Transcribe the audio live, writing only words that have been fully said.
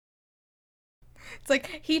It's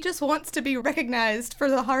like he just wants to be recognized for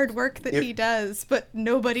the hard work that he does, but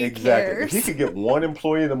nobody Exactly. If he cares. could get one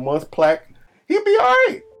Employee of the Month plaque, he'd be all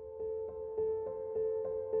right.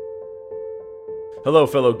 Hello,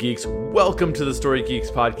 fellow geeks. Welcome to the Story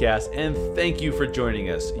Geeks podcast, and thank you for joining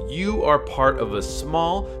us. You are part of a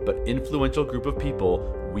small but influential group of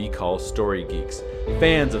people we call Story Geeks.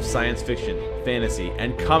 Fans of science fiction, fantasy,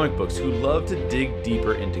 and comic books who love to dig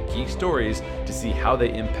deeper into geek stories to see how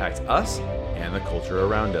they impact us and the culture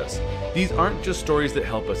around us. These aren't just stories that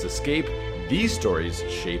help us escape. These stories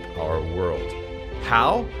shape our world.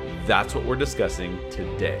 How? That's what we're discussing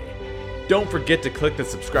today. Don't forget to click the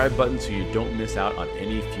subscribe button so you don't miss out on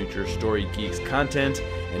any future Story Geeks content.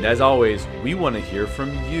 And as always, we want to hear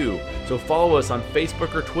from you. So follow us on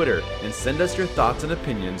Facebook or Twitter and send us your thoughts and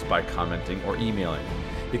opinions by commenting or emailing.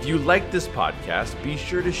 If you like this podcast, be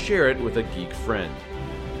sure to share it with a geek friend.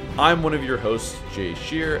 I'm one of your hosts, Jay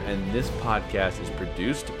Shear, and this podcast is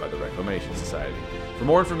produced by the Reclamation Society. For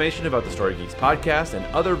more information about the Story Geeks podcast and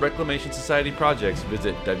other Reclamation Society projects,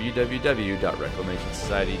 visit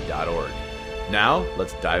www.reclamationsociety.org. Now,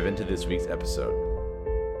 let's dive into this week's episode.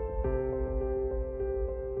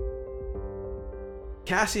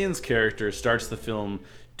 Cassian's character starts the film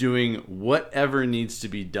doing whatever needs to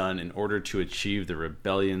be done in order to achieve the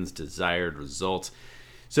rebellion's desired result.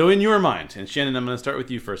 So in your mind, and Shannon, I'm going to start with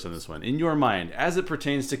you first on this one. In your mind, as it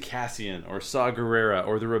pertains to Cassian or Saw Gerrera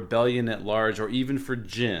or the rebellion at large or even for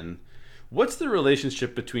Jyn, what's the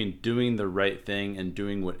relationship between doing the right thing and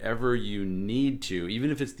doing whatever you need to, even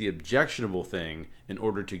if it's the objectionable thing, in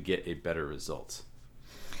order to get a better result?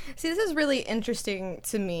 See, this is really interesting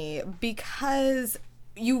to me because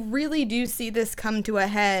you really do see this come to a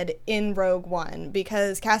head in Rogue One,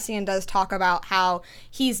 because Cassian does talk about how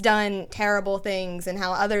he's done terrible things and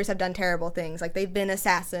how others have done terrible things. Like, they've been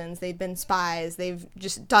assassins, they've been spies, they've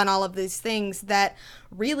just done all of these things that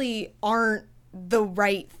really aren't the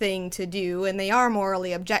right thing to do, and they are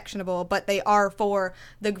morally objectionable, but they are for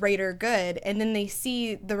the greater good. And then they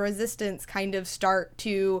see the resistance kind of start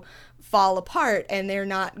to fall apart, and they're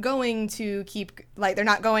not going to they're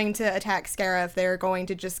not going to attack Scarif. They're going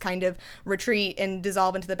to just kind of retreat and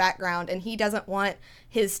dissolve into the background, and he doesn't want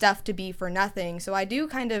his stuff to be for nothing. So I do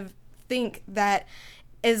kind of think that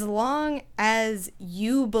as long as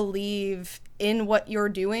you believe in what you're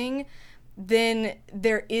doing, then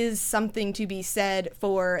there is something to be said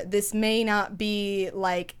for this may not be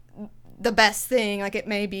like the best thing, like it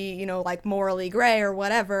may be, like morally gray or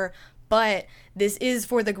whatever, but this is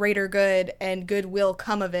for the greater good and good will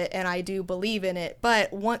come of it, and I do believe in it.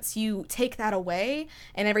 But once you take that away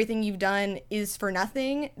and everything you've done is for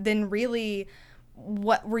nothing, then really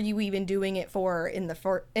what were you even doing it for in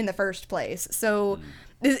the first place? So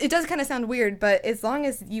it does kind of sound weird, but as long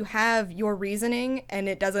as you have your reasoning and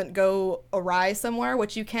it doesn't go awry somewhere,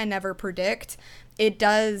 which you can never predict,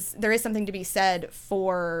 there is something to be said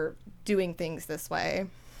for doing things this way.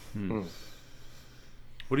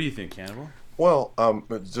 What do you think, Cannibal? Well,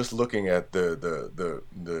 just looking at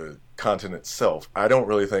the content itself, I don't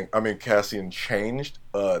really think, Cassian changed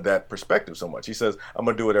that perspective so much. He says, I'm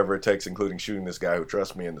going to do whatever it takes, including shooting this guy who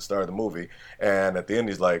trusts me in the start of the movie. And at the end,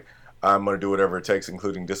 he's like, I'm going to do whatever it takes,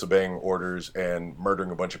 including disobeying orders and murdering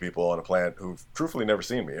a bunch of people on a planet who've truthfully never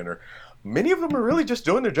seen me. And many of them are really just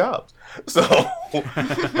doing their jobs. So,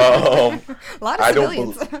 a lot of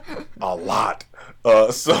civilians. A lot.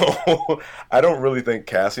 So I don't really think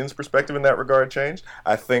Cassian's perspective in that regard changed.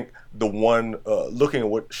 I think the one, looking at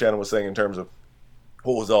what Shannon was saying in terms of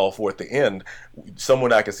what was all for at the end,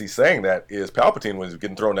 someone I can see saying that is Palpatine when he was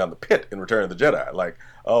getting thrown down the pit in Return of the Jedi. Like,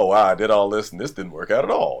 oh, wow, I did all this and this didn't work out at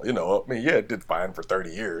all. It did fine for 30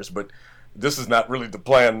 years, but this is not really the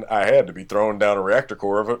plan I had, to be thrown down a reactor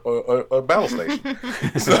core of a battle station.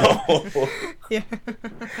 So, yeah.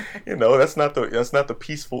 that's not the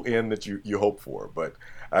peaceful end that you hope for. But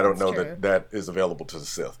I don't know that is available to the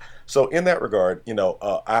Sith. So in that regard, one of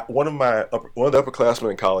the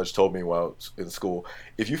upperclassmen in college told me while I was in school,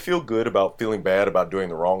 if you feel good about feeling bad about doing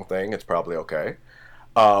the wrong thing, it's probably okay.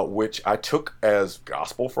 Which I took as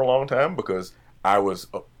gospel for a long time, because I was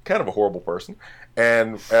kind of a horrible person.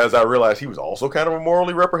 And as I realized he was also kind of a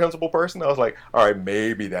morally reprehensible person, I was like, all right,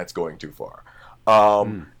 maybe that's going too far.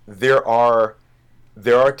 There are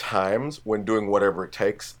times when doing whatever it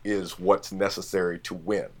takes is what's necessary to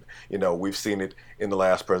win. We've seen it in the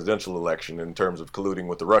last presidential election in terms of colluding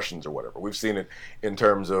with the Russians or whatever. We've seen it in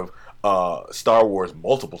terms of Star Wars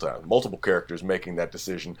multiple times, multiple characters making that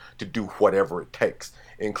decision to do whatever it takes,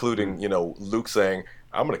 including, Luke saying,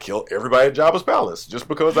 I'm going to kill everybody at Jabba's palace just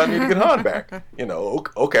because I need to get Han back.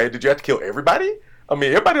 Okay, did you have to kill everybody?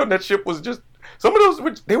 Everybody on that ship was just, some of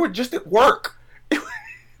those, they were just at work.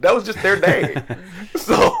 That was just their day.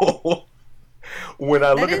 So when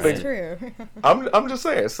I look at things, true. I'm just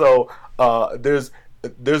saying. So there's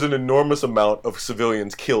an enormous amount of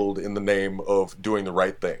civilians killed in the name of doing the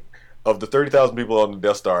right thing. Of the 30,000 people on the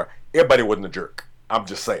Death Star, everybody wasn't a jerk. I'm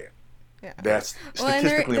just saying. Yeah. That's and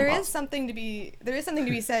statistically there impossible. is something to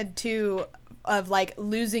be said too of like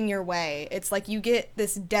losing your way. It's like you get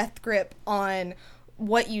this death grip on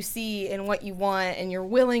what you see and what you want, and you're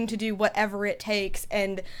willing to do whatever it takes,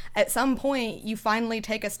 and at some point you finally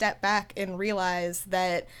take a step back and realize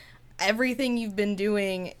that everything you've been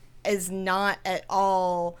doing is not at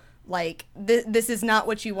all like this is not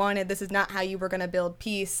what you wanted. This is not how you were going to build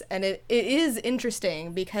peace. And it is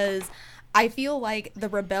interesting because I feel like the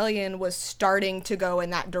rebellion was starting to go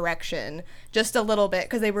in that direction just a little bit,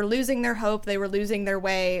 because they were losing their hope, they were losing their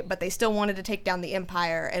way, but they still wanted to take down the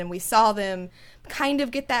Empire. And we saw them kind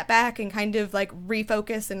of get that back and kind of like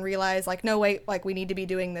refocus and realize like, no, wait, like we need to be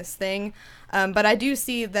doing this thing. But I do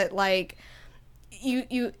see that like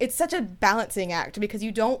you it's such a balancing act, because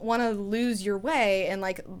you don't want to lose your way and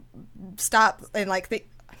like stop and like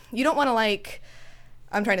you don't want to like,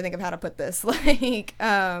 I'm trying to think of how to put this, like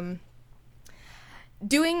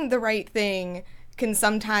doing the right thing can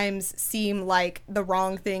sometimes seem like the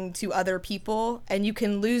wrong thing to other people, and you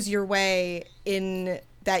can lose your way in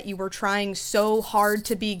that you were trying so hard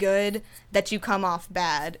to be good that you come off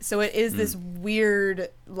bad. So it is this weird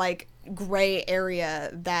like gray area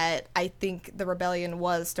that I think the rebellion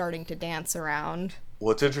was starting to dance around.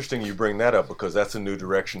 Well, it's interesting you bring that up, because that's a new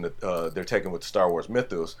direction that they're taking with Star Wars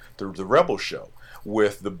Mythos, the Rebel show,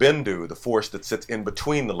 with the Bendu, the force that sits in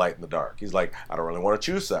between the light and the dark. He's like, I don't really want to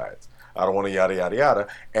choose sides. I don't want to yada, yada, yada.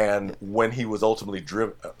 And when he was ultimately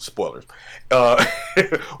driven, spoilers,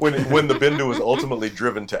 when the Bendu was ultimately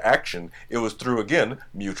driven to action, it was through, again,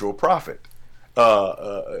 mutual profit.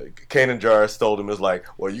 Kanan Jarrus told him, is like,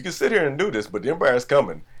 well, you can sit here and do this, but the Empire's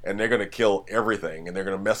coming, and they're going to kill everything, and they're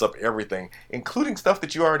going to mess up everything, including stuff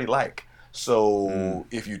that you already like. So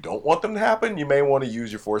if you don't want them to happen, you may want to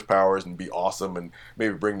use your force powers and be awesome and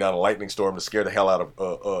maybe bring down a lightning storm to scare the hell out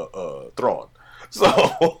of Thrawn.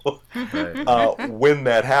 So when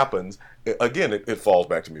that happens, again, it falls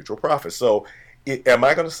back to mutual profit. So am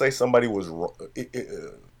I going to say somebody was wrong?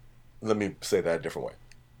 Let me say that a different way.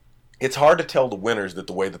 It's hard to tell the winners that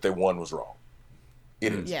the way that they won was wrong.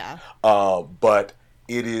 It is. Yeah. But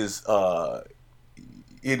it is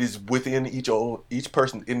within each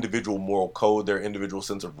person's individual moral code, their individual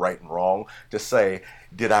sense of right and wrong, to say,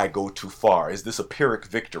 did I go too far? Is this a Pyrrhic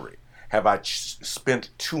victory? Have I spent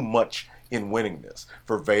too much in winning this?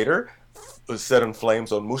 For Vader, set in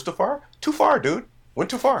flames on Mustafar, too far, dude. Went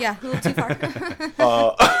too far. Yeah, a little too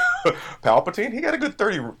far. Palpatine, he got a good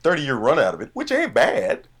 30-year run out of it, which ain't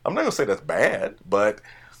bad. I'm not going to say that's bad, but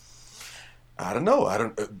I don't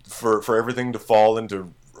know. For everything to fall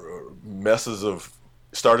into messes of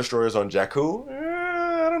Star Destroyers on Jakku,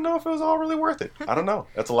 I don't know if it was all really worth it. I don't know.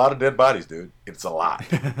 That's a lot of dead bodies, dude. It's a lot.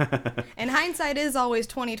 And hindsight is always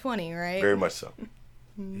 20/20, right? Very much so.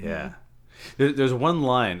 Yeah. There's one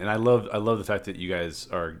line, and I love the fact that you guys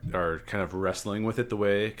are kind of wrestling with it the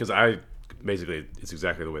way, because it's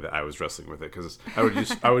exactly the way that I was wrestling with it, because I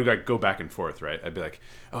would like go back and forth, right? I'd be like,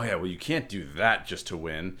 oh yeah, well you can't do that just to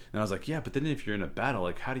win, and I was like, yeah, but then if you're in a battle,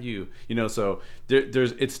 like how do you so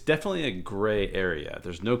it's definitely a gray area.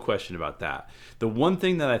 There's no question about that. The one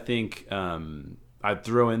thing that I think I'd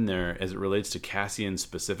throw in there as it relates to Cassian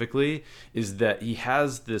specifically is that he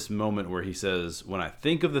has this moment where he says, when I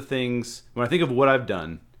think of what I've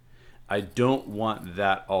done, I don't want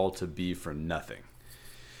that all to be for nothing.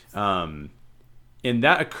 And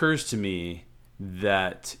that occurs to me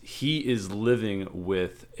that he is living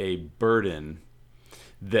with a burden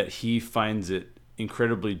that he finds it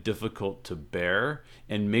incredibly difficult to bear,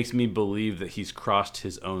 and makes me believe that he's crossed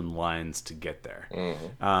his own lines to get there.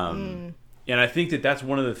 And I think that that's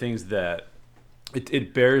one of the things that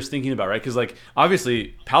it bears thinking about, right? Because, like,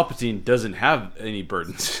 obviously, Palpatine doesn't have any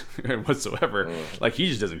burdens whatsoever. Like, he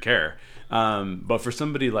just doesn't care. But for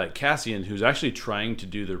somebody like Cassian, who's actually trying to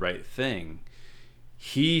do the right thing,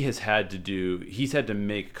 he's had to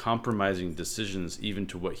make compromising decisions even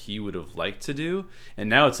to what he would have liked to do. And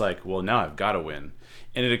now it's like, well, now I've got to win.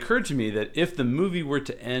 And it occurred to me that if the movie were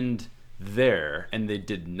to end there and they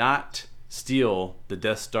did not steal the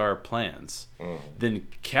Death Star plans, then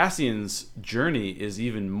Cassian's journey is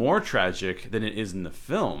even more tragic than it is in the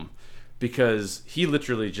film, because he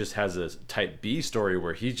literally just has a type B story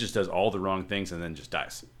where he just does all the wrong things and then just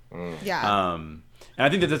dies. Yeah. And I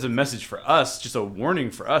think that that's a message for us, just a warning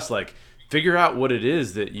for us, like, figure out what it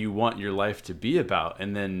is that you want your life to be about.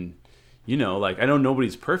 And then, like, I know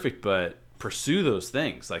nobody's perfect, but pursue those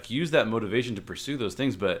things. Like, use that motivation to pursue those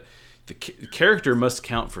things, but the character must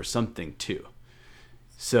count for something too.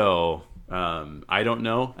 So I don't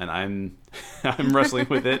know, and I'm wrestling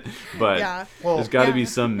with it, but there's got to be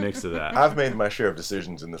some mix of that. I've made my share of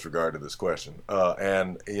decisions in this regard to this question,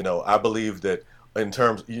 and I believe that in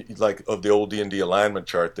terms like of the old D&D alignment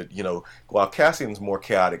chart, that while Cassian's more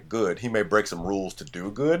chaotic good, he may break some rules to do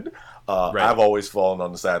good. Right. I've always fallen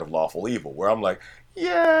on the side of lawful evil, where I'm like,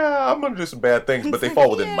 yeah, I'm gonna do some bad things, but they fall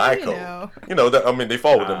within my code. They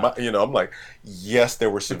fall within my. I'm like, yes, there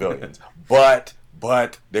were civilians, but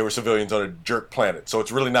they were civilians on a jerk planet, so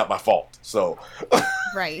it's really not my fault. So,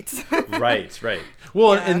 right.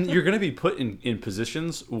 Well, and you're gonna be put in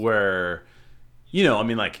positions where,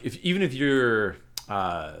 even if you're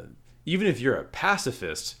a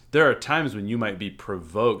pacifist, there are times when you might be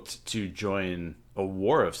provoked to join a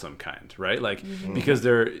war of some kind, right? Like, because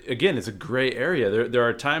it's a gray area. There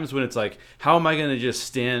are times when it's like, how am I going to just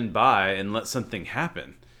stand by and let something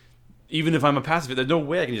happen? Even if I'm a pacifist, there's no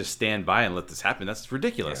way I can just stand by and let this happen. That's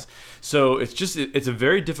ridiculous. Yeah. So it's a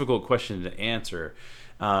very difficult question to answer.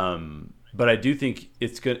 But I do think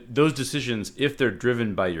it's good. Those decisions, if they're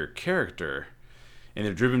driven by your character and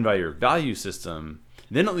they're driven by your value system,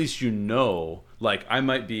 then at least like, I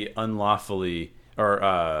might be unlawfully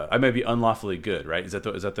good, right? Is that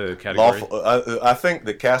the category? Lawful, I think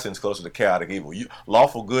that Cassian's closer to chaotic evil.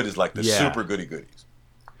 Lawful good is like the super goody goodies.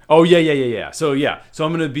 Oh yeah. So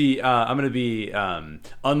I'm gonna be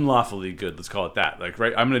unlawfully good. Let's call it that. Like,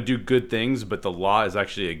 right, I'm gonna do good things, but the law is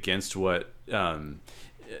actually against what.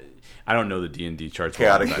 I don't know the D&D charts.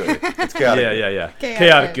 Chaotic good. It's chaotic. Yeah.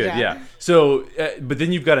 Chaotic good. Yeah. So, but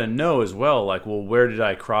then you've got to know as well. Like, well, where did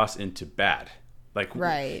I cross into bad? Like,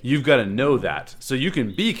 right. You've got to know that. So you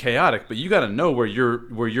can be chaotic, but you got to know where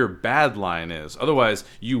your bad line is. Otherwise,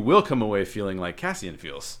 you will come away feeling like Cassian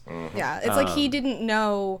feels. Mm-hmm. Yeah, it's like he didn't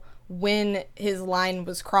know when his line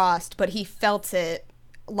was crossed, but he felt it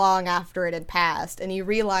long after it had passed, and he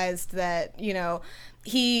realized that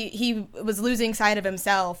he was losing sight of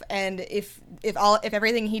himself, and if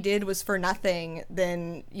everything he did was for nothing,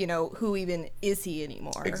 then who even is he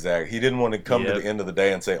anymore? Exactly. He didn't want to come to the end of the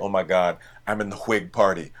day and say, "Oh my God, I'm in the Whig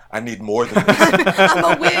Party. I need more than this." I'm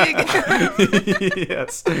a Whig.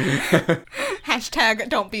 Yes. Hashtag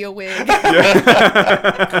don't be a Whig.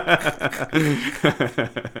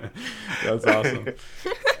 That's awesome.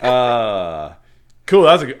 Cool,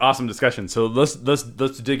 that was an awesome discussion. So let's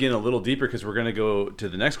dig in a little deeper, because we're going to go to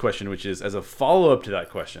the next question, which is, as a follow-up to that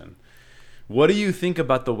question, what do you think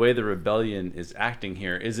about the way the rebellion is acting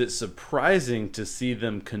here? Is it surprising to see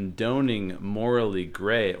them condoning morally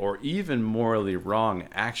gray or even morally wrong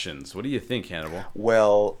actions? What do you think, Hannibal?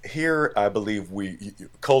 Well, here I believe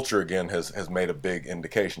culture again has made a big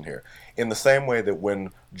indication here. In the same way that when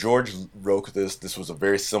George wrote this was a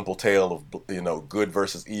very simple tale of good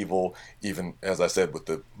versus evil, even as I said with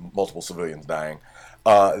the multiple civilians dying.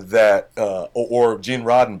 Or Gene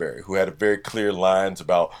Roddenberry, who had very clear lines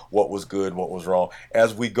about what was good, what was wrong.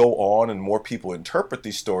 As we go on and more people interpret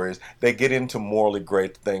these stories, they get into morally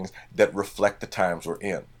great things that reflect the times we're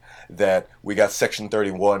in. That we got Section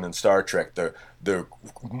 31 in Star Trek, the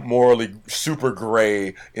morally super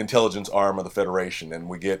gray intelligence arm of the Federation, and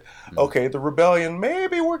we get, okay, the rebellion,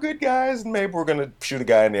 maybe we're good guys, and maybe we're going to shoot a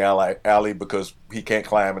guy in the alley because he can't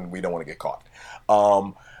climb and we don't want to get caught.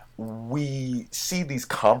 We see these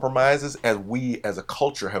compromises as we as a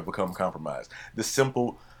culture have become compromised. The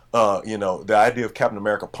simple, the idea of Captain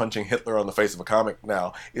America punching Hitler on the face of a comic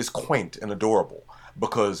now is quaint and adorable,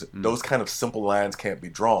 because those kind of simple lines can't be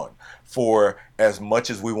drawn. For as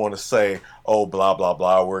much as we want to say, oh, blah, blah,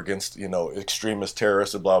 blah, we're against, extremist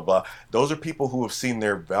terrorists and blah, blah, those are people who have seen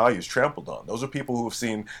their values trampled on. Those are people who have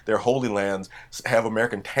seen their holy lands have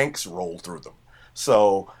American tanks roll through them.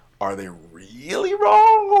 So are they really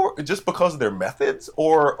wrong, or just because of their methods?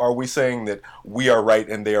 Or are we saying that we are right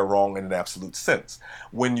and they are wrong in an absolute sense?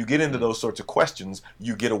 When you get into those sorts of questions,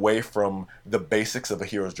 you get away from the basics of a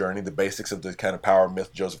hero's journey, the basics of the kind of power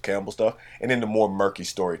myth, Joseph Campbell stuff, and into more murky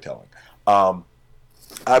storytelling.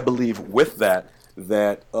 I believe with that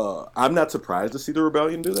I'm not surprised to see the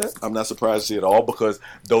rebellion do that. I'm not surprised to see it all, because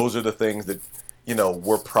those are the things that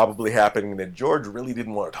were probably happening that George really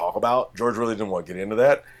didn't want to talk about. George really didn't want to get into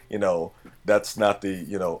that. That's not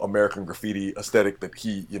the, American graffiti aesthetic that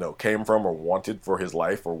he, came from or wanted for his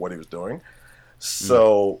life or what he was doing.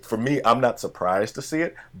 So for me, I'm not surprised to see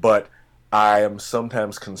it, but I am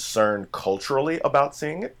sometimes concerned culturally about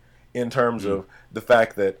seeing it, in terms of the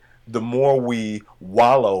fact that the more we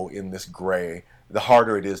wallow in this gray, the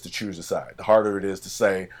harder it is to choose a side. The harder it is to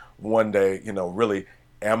say one day, really,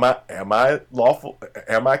 am I lawful?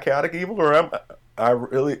 Am I chaotic evil, or am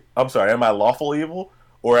I lawful evil,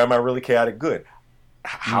 or am I really chaotic good?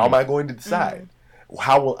 How am I going to decide?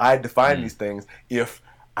 How will I define these things if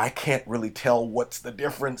I can't really tell what's the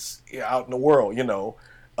difference out in the world?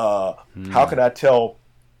 How can I tell,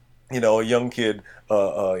 a young kid in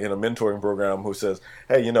a mentoring program who says,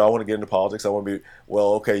 hey, I want to get into politics. I want to be,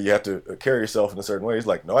 well, okay, you have to carry yourself in a certain way. He's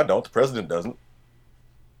like, no, I don't. The president doesn't.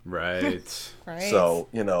 Right. Right. So,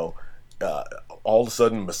 all of a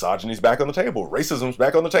sudden, misogyny's back on the table. Racism's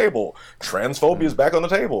back on the table. Transphobia's back on the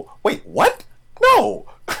table. Wait, what? No.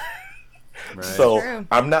 Right. So True.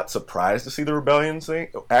 I'm not surprised to see the rebellion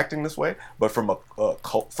acting this way, but from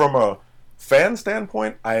a fan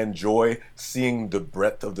standpoint, I enjoy seeing the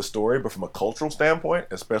breadth of the story. But from a cultural standpoint,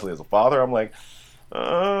 especially as a father, I'm like,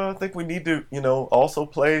 I think we need to, also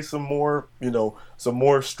play some more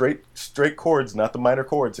straight chords, not the minor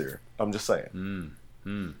chords here. I'm just saying.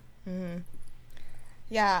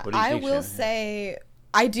 Yeah, What do you I think, will Shannon? say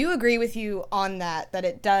I do agree with you on that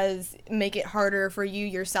it does make it harder for you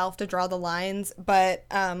yourself to draw the lines. But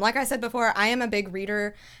like I said before, I am a big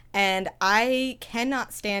reader, and I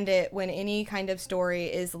cannot stand it when any kind of story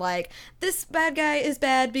is like, this bad guy is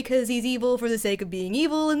bad because he's evil for the sake of being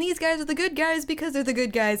evil, and these guys are the good guys because they're the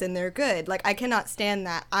good guys and they're good. Like, I cannot stand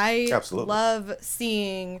that. I Absolutely. love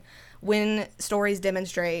seeing when stories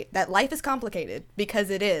demonstrate that life is complicated, because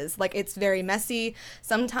it is. Like, it's very messy.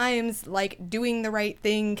 Sometimes, like, doing the right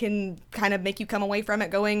thing can kind of make you come away from it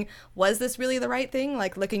going, was this really the right thing?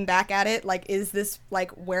 Like, looking back at it, like, is this, like,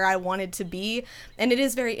 where I wanted to be? And it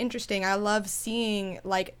is very interesting. I love seeing,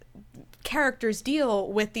 like, characters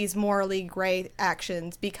deal with these morally gray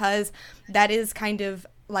actions, because that is kind of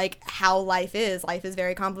like how life is. Life is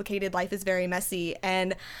very complicated. Life is very messy.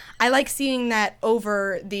 And I like seeing that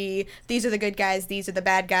over these are the good guys, these are the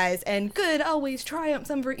bad guys, and good always triumphs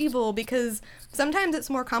over evil, because sometimes it's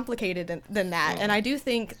more complicated than that. And I do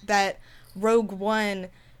think that Rogue One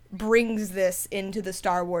brings this into the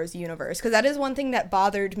Star Wars universe, because that is one thing that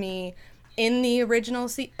bothered me in the original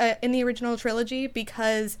trilogy,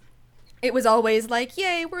 because it was always like,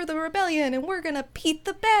 yay, we're the rebellion and we're gonna beat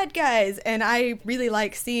the bad guys. And I really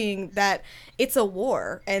like seeing that it's a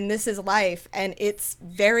war and this is life, and it's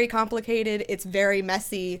very complicated, it's very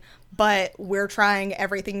messy, but we're trying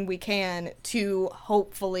everything we can to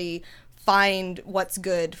hopefully find what's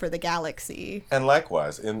good for the galaxy. And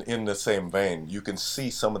likewise, in the same vein, you can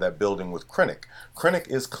see some of that building with Krennic. Krennic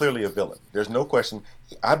is clearly a villain. There's no question.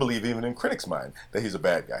 I believe even in Krennic's mind that he's a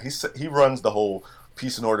bad guy. He runs the whole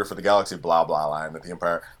peace and order for the galaxy, blah, blah line at the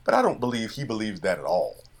Empire. But I don't believe he believes that at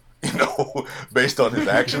all. Based on his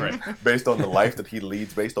action, Right. based on the life that he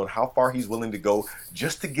leads, based on how far he's willing to go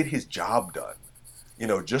just to get his job done.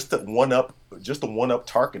 Just to one up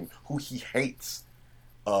Tarkin, who he hates.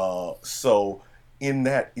 So in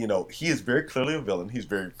that, he is very clearly a villain. He's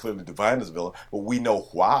very clearly defined as a villain, but we know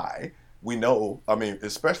why. We know,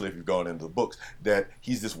 especially if you've gone into the books, that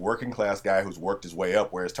he's this working class guy who's worked his way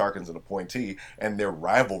up, whereas Tarkin's an appointee, and their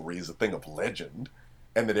rivalry is a thing of legend.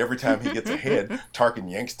 And that every time he gets ahead,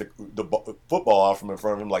 Tarkin yanks the football out from in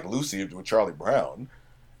front of him like Lucy with Charlie Brown.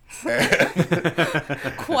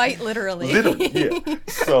 Quite literally. Literally, yeah.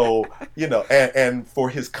 So, and for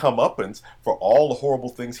his comeuppance, for all the horrible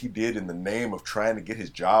things he did in the name of trying to get his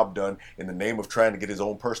job done, in the name of trying to get his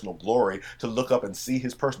own personal glory, to look up and see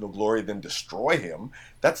his personal glory, then destroy him,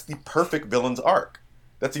 that's the perfect villain's arc.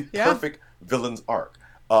 That's the perfect villain's arc.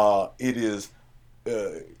 It is,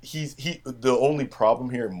 the only problem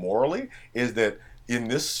here morally is that in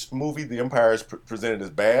this movie, the Empire is presented as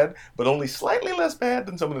bad, but only slightly less bad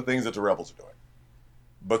than some of the things that the rebels are doing.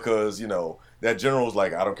 Because, that general's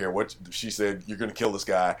like, I don't care what she said, you're going to kill this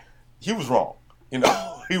guy. He was wrong.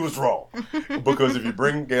 He was wrong. Because if you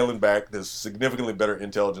bring Galen back, there's significantly better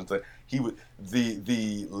intelligence. That he would,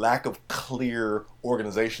 the lack of clear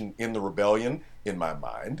organization in the rebellion, in my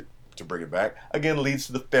mind, to bring it back, again leads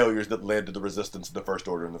to the failures that led to the resistance of the First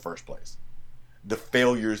Order in the first place. The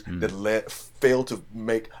failures that failed to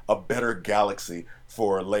make a better galaxy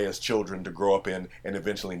for Leia's children to grow up in and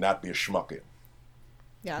eventually not be a schmuck in.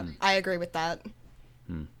 Yeah, I agree with that.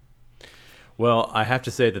 Well, I have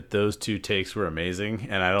to say that those two takes were amazing,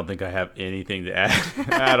 and I don't think I have anything to add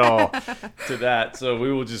at all to that. So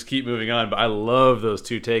we will just keep moving on. But I love those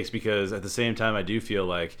two takes, because at the same time, I do feel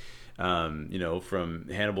like, from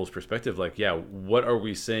Hannibal's perspective, like, yeah, what are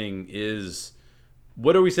we saying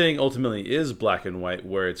ultimately is black and white,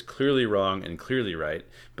 where it's clearly wrong and clearly right?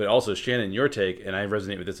 But also, Shannon, your take, and I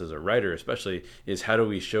resonate with this as a writer especially, is how do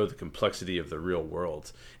we show the complexity of the real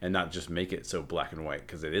world and not just make it so black and white,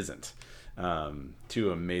 because it isn't.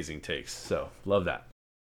 Two amazing takes. So love that.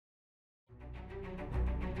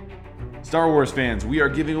 Star Wars fans, we are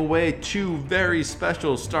giving away 2 very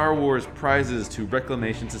special Star Wars prizes to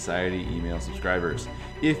Reclamation Society email subscribers.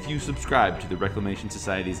 If you subscribe to the Reclamation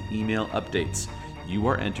Society's email updates, you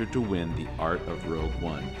are entered to win the Art of Rogue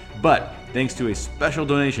One. But thanks to a special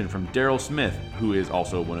donation from Daryl Smith, who is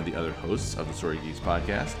also one of the other hosts of the Story Geeks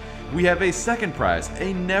podcast, we have a second prize,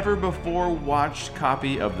 a never-before-watched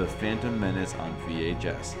copy of The Phantom Menace on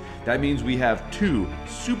VHS. That means we have 2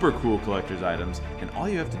 super cool collector's items, and all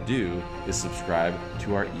you have to do is subscribe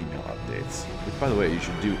to our email updates, which, by the way, you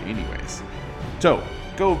should do anyways. So,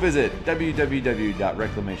 go visit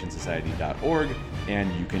www.reclamationsociety.org,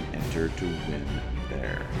 and you can enter to win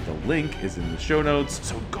there. The link is in the show notes,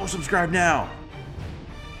 so go subscribe now!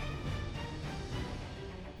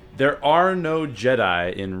 There are no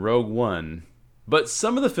Jedi in Rogue One, but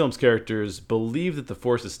some of the film's characters believe that the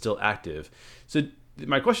Force is still active. So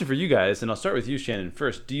my question for you guys, and I'll start with you, Shannon,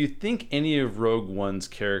 first. Do you think any of Rogue One's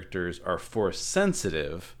characters are Force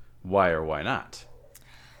sensitive? Why or why not?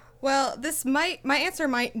 Well, my answer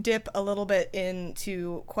might dip a little bit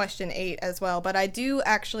into question 8 as well, but I do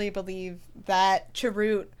actually believe that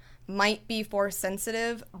Chirrut might be Force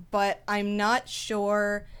sensitive, but I'm not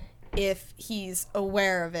sure if he's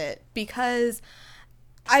aware of it, because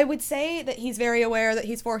I would say that he's very aware that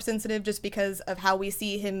he's Force sensitive just because of how we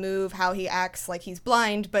see him move, how he acts like he's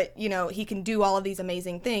blind, but, you know, he can do all of these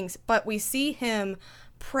amazing things. But we see him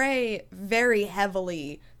pray very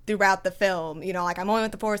heavily throughout the film, you know, like, I'm only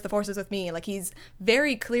with the Force is with me. Like, he's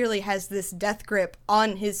very clearly has this death grip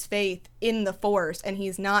on his faith in the Force, and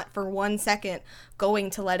he's not for 1 second going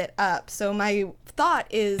to let it up. So my thought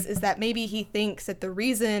is that maybe he thinks that the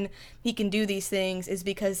reason he can do these things is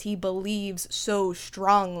because he believes so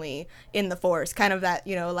strongly in the Force, kind of that,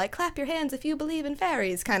 you know, like, clap your hands if you believe in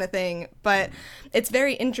fairies kind of thing. But it's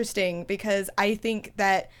very interesting because I think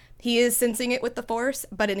that he is sensing it with the Force,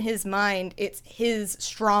 but in his mind, it's his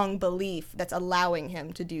strong belief that's allowing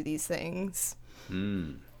him to do these things.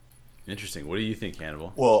 Interesting. What do you think,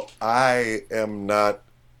 Hannibal? Well, I am not...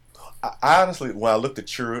 I honestly, when I looked at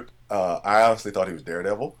Chirrut, I honestly thought he was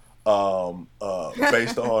Daredevil.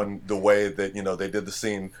 Based on the way that, you know, they did the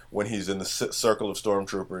scene when he's in the circle of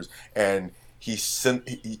stormtroopers and he sent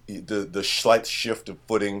the slight shift of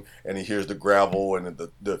footing, and he hears the gravel and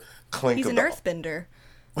the clink. He's of an earthbender.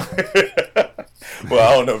 Well,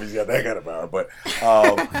 I don't know if he's got that kind of power, but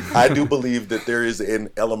I do believe that there is an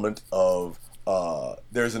element of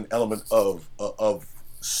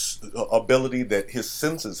ability that his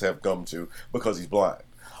senses have come to because he's blind.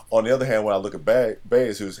 On the other hand, when I look at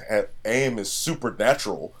Baze, whose aim is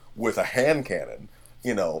supernatural with a hand cannon,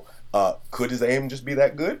 you know, could his aim just be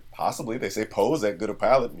that good? Possibly. They say Poe's that good a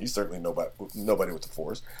pilot, and he's certainly nobody with the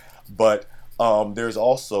Force. But there's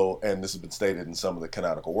also, and this has been stated in some of the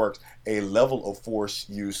canonical works, a level of Force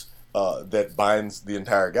use that binds the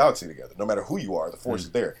entire galaxy together. No matter who you are, the Force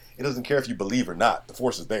is there. It doesn't care if you believe or not. The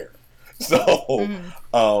Force is there. So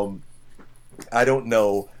I don't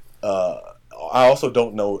know. I also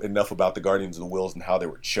don't know enough about the Guardians of the Whills and how they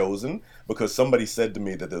were chosen, because somebody said to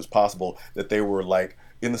me that it was possible that they were like,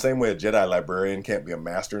 in the same way a Jedi librarian can't be a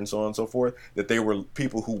master and so on and so forth, that they were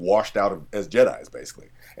people who washed out as Jedis, basically.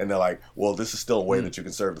 And they're like, well, this is still a way that you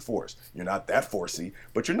can serve the Force. You're not that Forcey,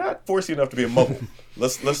 but you're not Forcey enough to be a muggle.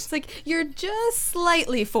 Let's. It's like, you're just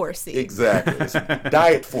slightly Forcey. Exactly. It's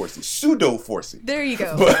diet Forcey. Pseudo Forcey. There you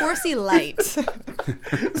go. Forcey light.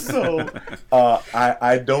 So,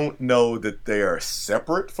 I don't know that they are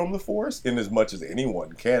separate from the Force in as much as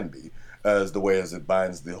anyone can be, as the way as it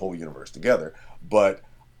binds the whole universe together. But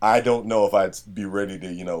I don't know if I'd be ready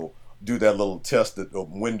to, you know, do that little test that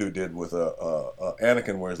Windu did with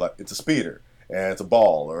Anakin, where it's like, it's a speeder and it's a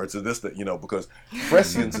ball, or it's a this, that, you know, because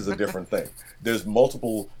prescience is a different thing. There's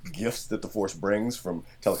multiple gifts that the Force brings, from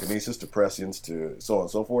telekinesis to prescience to so on and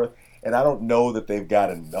so forth, and I don't know that they've got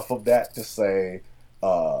enough of that to say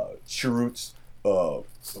Chirrut's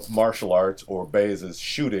martial arts or Baze's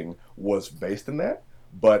shooting was based in that,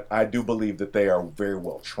 but I do believe that they are very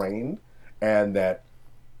well trained, and that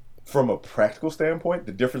from a practical standpoint,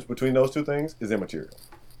 the difference between those two things is immaterial.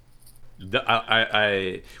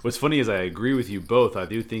 What's funny is I agree with you both. I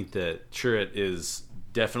do think that Chirrut is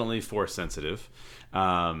definitely Force sensitive.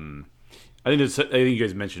 I think you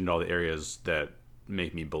guys mentioned all the areas that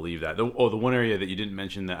make me believe that. The one area that you didn't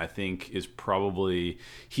mention that I think is probably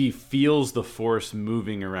he feels the Force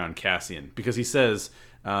moving around Cassian, because he says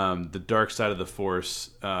the dark side of the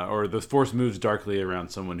Force, or the Force moves darkly around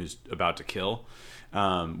someone who's about to kill.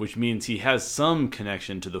 Which means he has some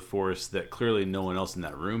connection to the Force that clearly no one else in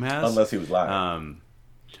that room has. Unless he was lying.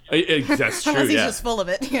 That's true. Unless he's just full of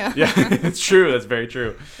it. Yeah. Yeah, it's true. That's very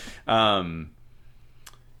true. I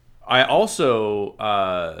I also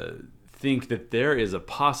think that there is a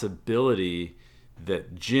possibility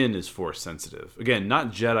that Jin is force sensitive. Again,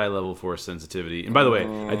 not Jedi level force sensitivity. And by the way,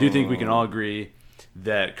 I do think we can all agree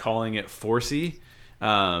that calling it forcey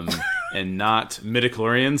and not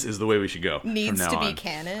midichlorians is the way we should go. Needs from now to on. be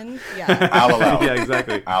canon. Yeah. I'll allow it. Yeah,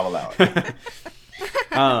 exactly. I'll allow it.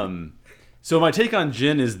 So my take on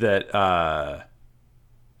Jin is that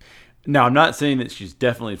now I'm not saying that she's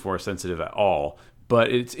definitely force sensitive at all, but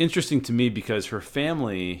it's interesting to me because her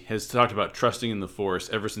family has talked about trusting in the Force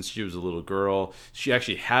ever since she was a little girl. She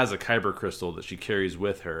actually has a kyber crystal that she carries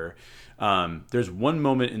with her. There's one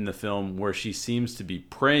moment in the film where she seems to be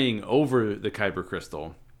praying over the kyber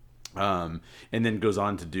crystal, and then goes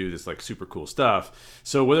on to do this like super cool stuff.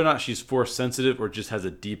 So whether or not she's Force sensitive or just has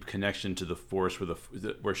a deep connection to the Force,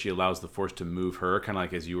 where she allows the Force to move her, kind of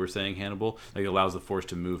like as you were saying, Hannibal, like it allows the Force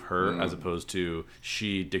to move her as opposed to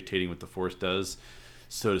she dictating what the Force does,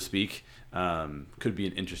 so to speak, could be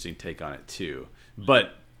an interesting take on it too.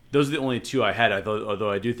 But those are the only two I had,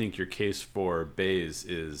 although I do think your case for Baze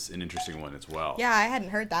is an interesting one as well. Yeah, I hadn't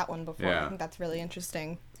heard that one before. Yeah. I think that's really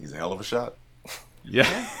interesting. He's a hell of a shot.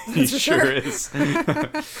 Yeah, he sure is.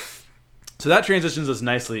 So that transitions us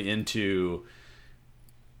nicely into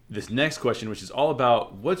this next question, which is all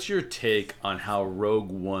about what's your take on how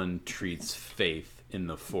Rogue One treats faith in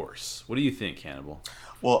the Force? What do you think, Hannibal?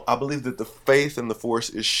 Well, I believe that the faith in the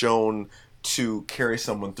Force is shown to carry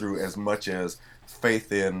someone through as much as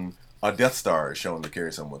faith in a Death Star is shown to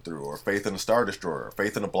carry someone through, or faith in a Star Destroyer, or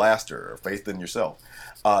faith in a blaster, or faith in yourself.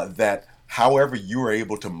 That however you are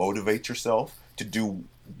able to motivate yourself to do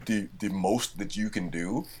the most that you can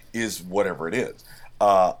do is whatever it is.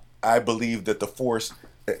 I believe that the Force,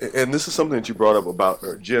 and this is something that you brought up about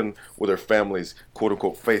Jin with her family's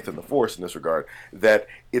quote-unquote faith in the Force in this regard, that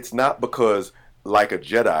it's not because, like a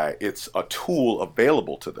Jedi, it's a tool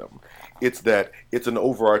available to them. It's that it's an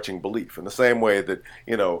overarching belief. In the same way that,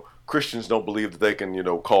 Christians don't believe that they can,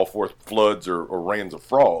 call forth floods or rains of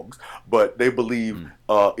frogs, but they believe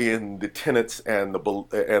in the tenets and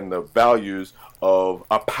the values of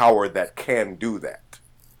a power that can do that.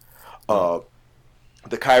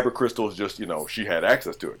 The kyber crystal is just, she had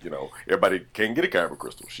access to it. Everybody can't get a kyber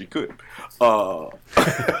crystal. She could,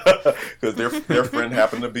 because their friend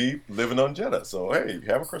happened to be living on Jedha. So hey, you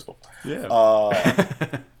have a crystal.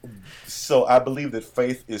 Yeah. So I believe that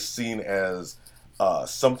faith is seen as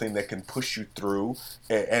something that can push you through,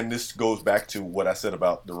 and this goes back to what I said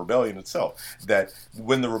about the rebellion itself, that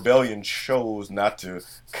when the rebellion chose not to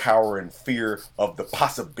cower in fear of the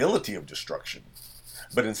possibility of destruction,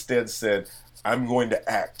 but instead said, I'm going to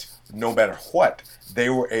act no matter what, they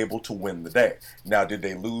were able to win the day. Now, did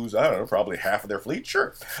they lose, I don't know, probably half of their fleet?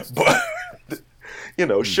 Sure. But,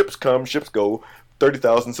 ships come, ships go,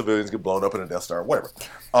 30,000 civilians get blown up in a Death Star, whatever.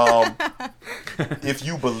 If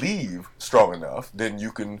you believe strong enough, then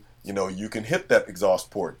you can hit that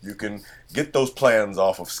exhaust port. You can get those plans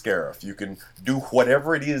off of Scarif. You can do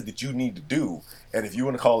whatever it is that you need to do. And if you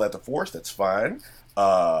want to call that the Force, that's fine.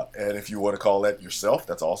 And if you want to call that yourself,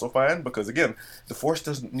 that's also fine. Because again, the Force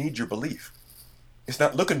doesn't need your belief. It's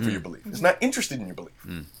not looking for your belief. It's not interested in your belief.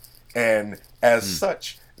 And as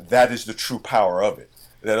such, that is the true power of it.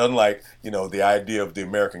 That unlike, the idea of the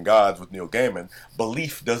American gods with Neil Gaiman,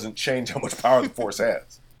 belief doesn't change how much power the Force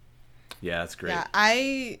has. Yeah, that's great. Yeah,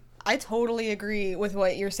 I totally agree with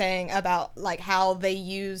what you're saying about like how they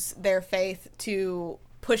use their faith to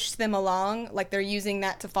push them along. Like they're using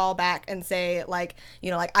that to fall back and say like,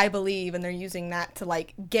 I believe, and they're using that to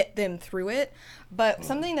like get them through it. But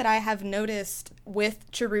something that I have noticed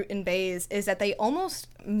with Chirrut and Baze is that they almost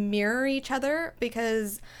mirror each other,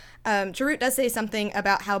 because Chirrut does say something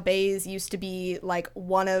about how Baze used to be like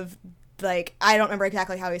one of, like, I don't remember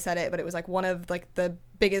exactly how he said it, but it was like one of like the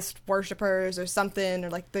biggest worshipers or something,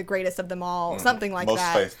 or like the greatest of them all, something like Most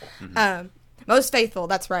that. faithful. Most faithful,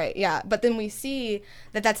 that's right, yeah. But then we see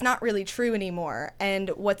that that's not really true anymore. And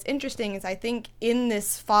what's interesting is I think in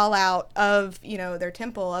this fallout of, their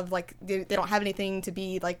temple, of like, they don't have anything to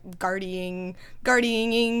be like guarding over.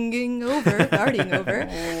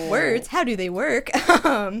 Words, how do they work?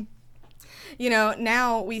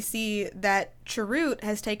 Now we see that Chirrut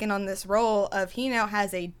has taken on this role of, he now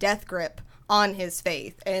has a death grip on his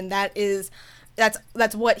faith, and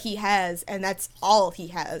that's what he has, and that's all he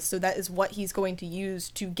has. So that is what he's going to use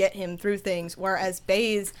to get him through things. Whereas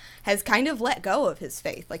Baze has kind of let go of his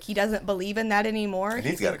faith. Like, he doesn't believe in that anymore. And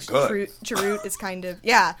he's got a gun. Chirrut is kind of,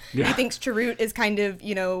 He thinks Chirrut is kind of,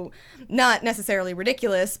 not necessarily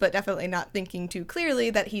ridiculous, but definitely not thinking too clearly,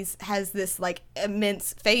 that has this like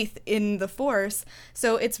immense faith in the Force.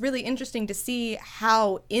 So it's really interesting to see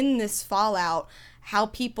how in this fallout, how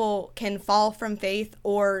people can fall from faith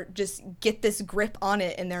or just get this grip on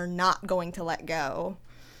it and they're not going to let go.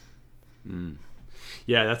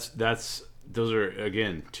 Yeah, that's those are,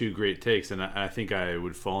 again, two great takes, and I think I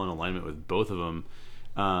would fall in alignment with both of them.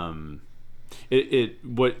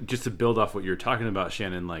 Just to build off what you're talking about,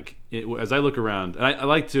 Shannon, like as I look around, and I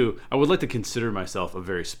would like to consider myself a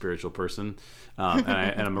very spiritual person, and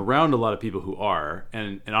I'm around a lot of people who are,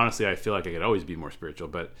 and honestly, I feel like I could always be more spiritual,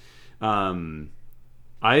 but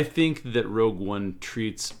I think that Rogue One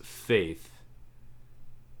treats faith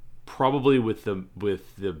probably with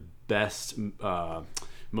the best,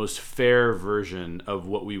 most fair version of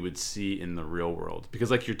what we would see in the real world,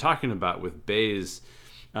 because like you're talking about with Baze,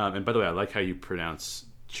 and by the way, I like how you pronounce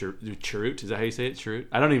Chirrut. Is that how you say it? Chirrut?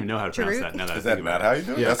 I don't even know how to pronounce that now that Is that not how you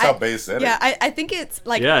do it? Yeah. That's how Baze said it. Yeah, I think it's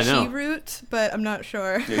like Chirrut, but I'm not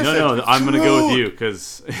sure. Yeah, no, I'm going to go with you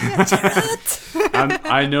because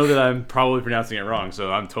I know that I'm probably pronouncing it wrong, so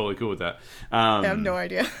I'm totally cool with that. I have no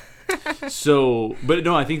idea. But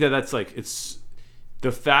no, I think that's like, it's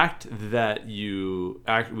the fact that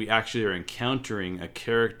we actually are encountering a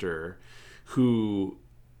character who,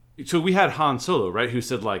 so we had Han Solo, right, who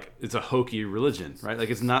said like it's a hokey religion, right? Like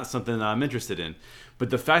it's not something that I'm interested in. But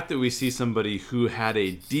the fact that we see somebody who had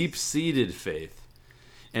a deep-seated faith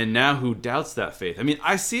and now who doubts that faith. I mean,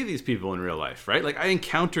 I see these people in real life, right? Like I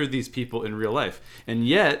encounter these people in real life. And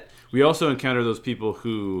yet we also encounter those people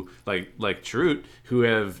who like Chirrut, who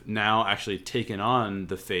have now actually taken on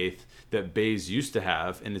the faith that Baze used to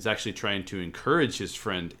have, and is actually trying to encourage his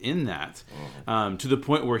friend in that, to the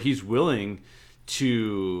point where he's willing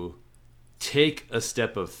to take a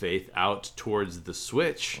step of faith out towards the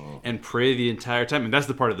switch and pray the entire time. And that's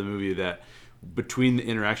the part of the movie that, between the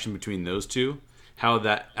interaction between those two, how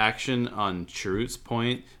that action on Chirrut's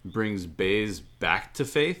point brings Baze back to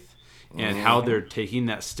faith, and how they're taking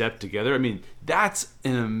that step together. I mean, that's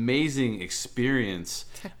an amazing experience.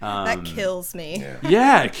 That kills me.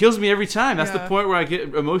 Yeah, it kills me every time. That's the point where I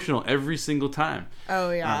get emotional every single time.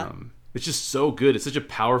 Oh, yeah. It's just so good. It's such a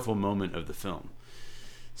powerful moment of the film.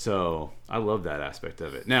 So I love that aspect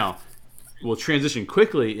of it. Now, we'll transition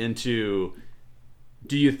quickly into,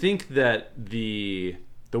 do you think that the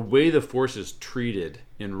way the Force is treated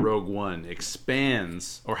in Rogue One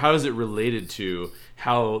expands, or how is it related to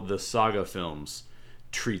how the saga films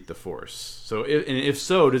treat the Force? So if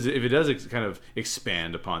so, if it does kind of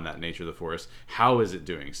expand upon that nature of the Force, how is it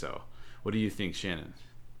doing so? What do you think, Shannon?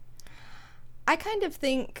 I kind of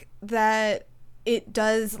think that it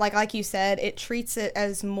does, like you said, it treats it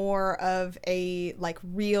as more of a like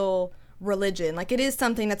real religion. Like it is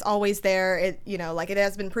something that's always there. It, like it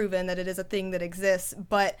has been proven that it is a thing that exists,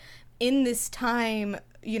 but in this time,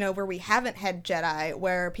 where we haven't had Jedi,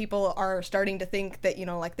 where people are starting to think that,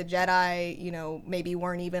 like the Jedi, maybe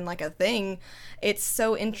weren't even like a thing, it's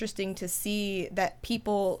so interesting to see that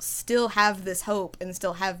people still have this hope and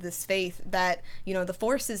still have this faith that, the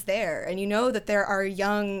Force is there. And that there are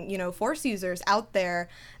young, Force users out there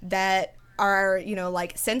that are,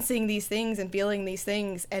 like sensing these things and feeling these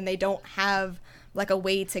things, and they don't have like a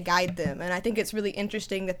way to guide them. And I think it's really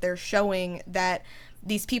interesting that they're showing that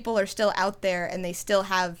these people are still out there and they still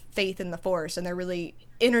have faith in the Force, and they're really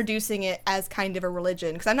introducing it as kind of a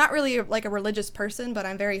religion. Because I'm not really like a religious person, but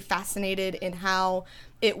I'm very fascinated in how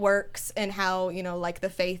it works and how, like the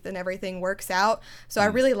faith and everything works out. So I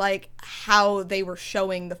really like how they were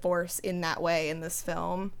showing the Force in that way in this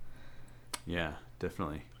film. Yeah,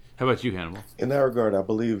 definitely. How about you, Hannibal? In that regard, I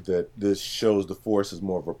believe that this shows the Force as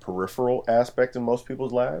more of a peripheral aspect in most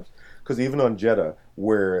people's lives. Because even on Jedha,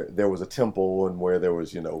 where there was a temple and where there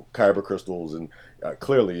was, kyber crystals, and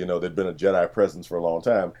clearly, there'd been a Jedi presence for a long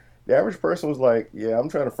time, the average person was like, yeah, I'm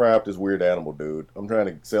trying to fry up this weird animal, dude. I'm trying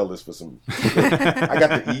to sell this for some... I got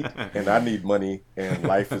to eat, and I need money, and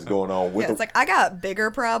life is going on. It's like, I got bigger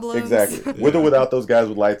problems. Exactly. With or without those guys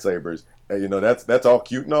with lightsabers. That's all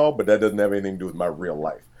cute and all, but that doesn't have anything to do with my real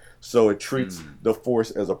life. So it treats the Force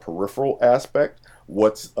as a peripheral aspect.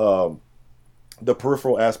 What's... the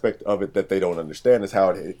peripheral aspect of it that they don't understand is how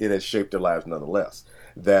it has shaped their lives nonetheless.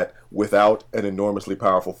 That without an enormously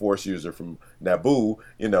powerful Force user from Naboo,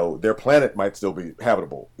 their planet might still be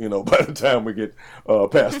habitable, by the time we get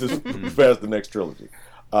past the next trilogy.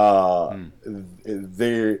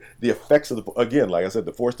 The effects of again, like I said,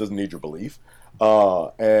 the Force doesn't need your belief.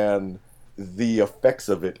 And the effects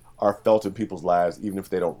of it are felt in people's lives even if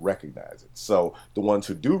they don't recognize it. So the ones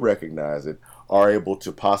who do recognize it are able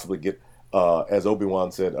to possibly get, as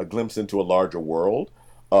Obi-Wan said, a glimpse into a larger world,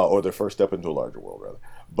 or their first step into a larger world, rather.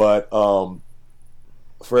 But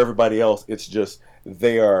for everybody else, it's just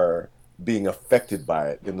they are being affected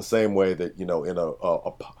by it in the same way that, in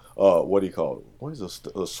what do you call it? What is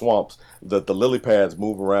the swamps? The lily pads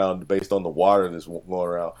move around based on the water that's going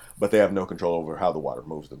around, but they have no control over how the water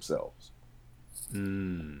moves themselves.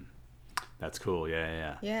 That's cool.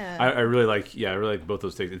 Yeah. Yeah. I really like both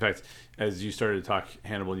those takes. In fact, as you started to talk,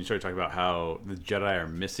 Hannibal, and you started talking about how the Jedi are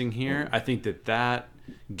missing here, I think that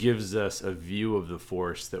gives us a view of the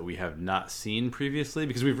Force that we have not seen previously,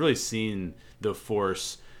 because we've really seen the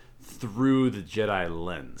Force through the Jedi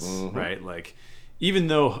lens, right? Like, even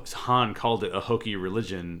though Han called it a hokey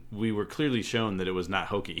religion, we were clearly shown that it was not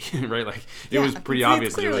hokey, right? Like, it was pretty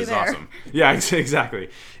obvious that it was awesome. Yeah, exactly.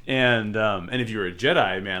 And if you were a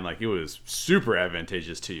Jedi, man, like, it was super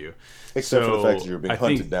advantageous to you. Except for the fact that you were being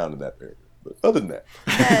hunted down in that area. But other than that,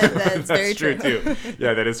 that's very true too.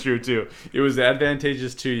 Yeah, that is true too. It was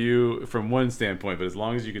advantageous to you from one standpoint, but as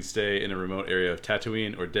long as you could stay in a remote area of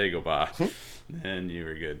Tatooine or Dagobah, then you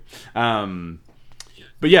were good.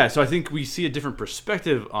 But yeah, so I think we see a different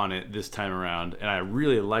perspective on it this time around, and I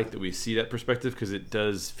really like that we see that perspective, because it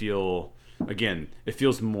does feel, again, it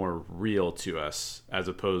feels more real to us as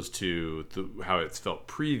opposed to how it's felt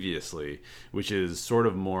previously, which is sort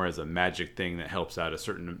of more as a magic thing that helps out a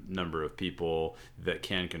certain number of people that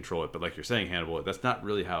can control it. But like you're saying, Hannibal, that's not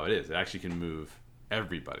really how it is. It actually can move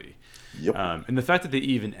everybody. Yep. And the fact that they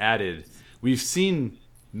even added, we've seen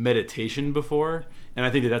meditation before, and I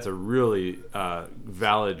think that's a really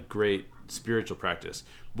valid, great spiritual practice.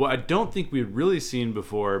 What I don't think we'd really seen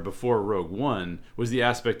before Rogue One was the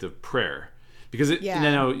aspect of prayer. Because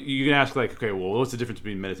now you can ask, like, okay, well, what's the difference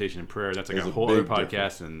between meditation and prayer? That's like a whole other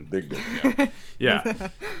podcast. And big difference. Yeah.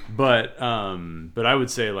 But I would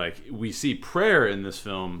say, like, we see prayer in this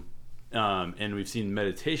film, and we've seen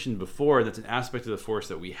meditation before, and that's an aspect of the Force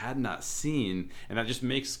that we had not seen, and that just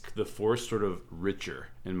makes the Force sort of richer,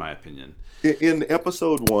 in my opinion. In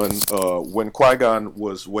episode 1, when Qui-Gon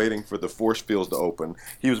was waiting for the force fields to open,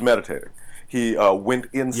 he was meditating. He went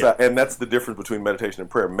inside, and that's the difference between meditation and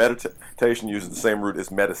prayer. Meditation uses the same root as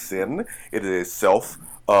medicine. It is a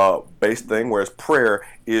self-based thing, whereas prayer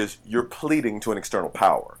is you're pleading to an external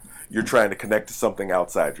power. You're trying to connect to something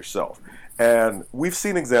outside yourself. And we've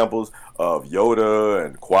seen examples of Yoda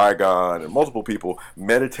and Qui-Gon and multiple people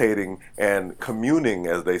meditating and communing,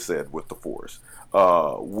 as they said, with the Force.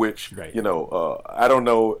 Which, right. I don't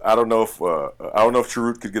know if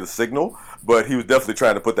Chirrut could get a signal, but he was definitely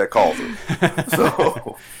trying to put that call through.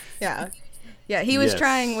 So yeah, he was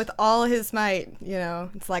trying with all his might.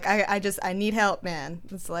 It's like I need help, man.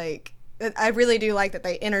 It's like I really do like that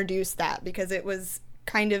they introduced that, because it was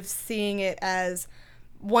kind of seeing it as,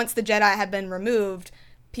 once the Jedi had been removed,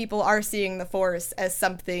 people are seeing the Force as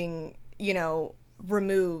something,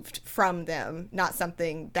 removed from them, not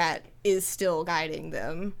something that is still guiding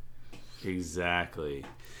them. Exactly.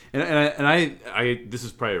 And I this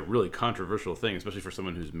is probably a really controversial thing, especially for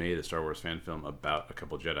someone who's made a Star Wars fan film about a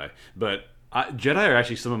couple Jedi. But Jedi are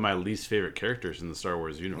actually some of my least favorite characters in the Star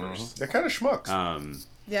Wars universe. They're kind of schmucks.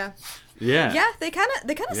 Yeah. Yeah, they kind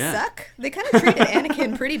of suck. They kind of treated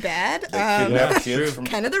Anakin pretty bad. They kidnap kids from,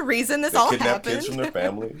 kind of the reason this all happened. Kidnap kids from their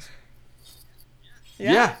families.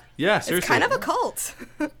 Yeah, seriously. It's kind of a cult.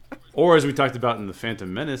 Or, as we talked about in the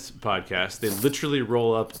Phantom Menace podcast, they literally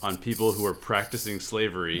roll up on people who are practicing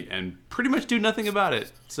slavery and pretty much do nothing about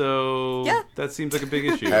it. So that seems like a big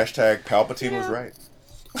issue. Hashtag Palpatine was right.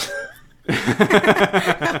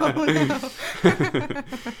 Oh, no.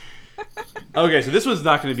 Okay, so this one's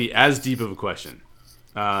not going to be as deep of a question.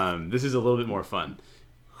 This is a little bit more fun.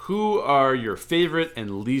 Who are your favorite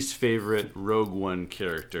and least favorite Rogue One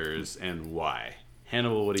characters, and why?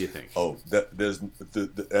 Hannibal, what do you think? Oh, there's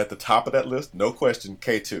at the top of that list, no question,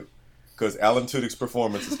 K2. Because Alan Tudyk's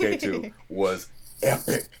performance as K2 was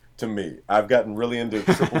epic to me. I've gotten really into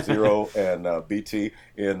 000 and BT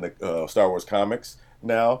in the Star Wars comics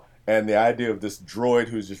now, and the idea of this droid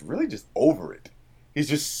who's just really just over it. He's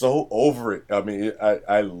just so over it. I mean,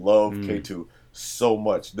 I love K2 so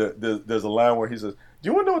much. There's a line where he says, "Do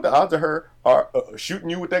you want to know what the odds of her are shooting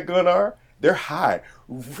you with that gun are? They're high,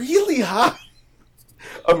 really high."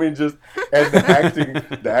 I mean, just, and the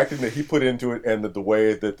acting that he put into it, and the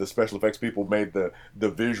way that the special effects people made the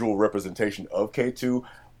visual representation of K2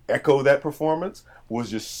 echo that performance was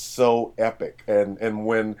just so epic. And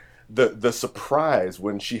when the surprise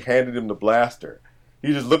when she handed him the blaster,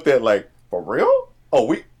 he just looked at it like, for real?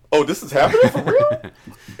 Oh, this is happening for real?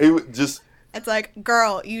 It was just. It's like,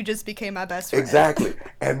 girl, you just became my best friend. Exactly.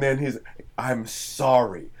 And then I'm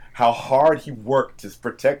sorry. How hard he worked to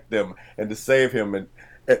protect them and to save him and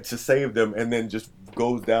to save them, and then just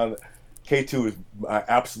goes down. K2 is my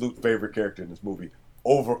absolute favorite character in this movie,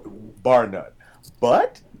 bar none.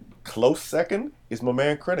 But close second is my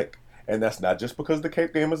man Krennic. And that's not just because the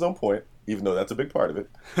cape game is on point, even though that's a big part of it.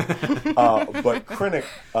 But Krennic,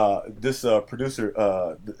 this producer,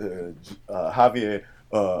 Javier,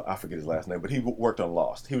 I forget his last name, but he worked on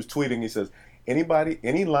Lost. He was tweeting, he says,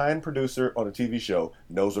 any line producer on a TV show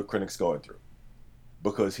knows what Krennic's going through.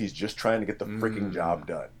 Because he's just trying to get the freaking job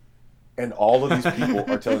done. And all of these people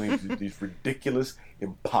are telling him these ridiculous,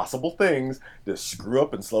 impossible things that screw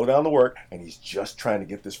up and slow down the work, and he's just trying to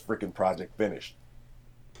get this freaking project finished.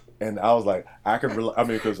 And I was like,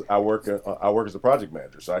 because I work as a project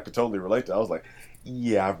manager, so I could totally relate to it. I was like,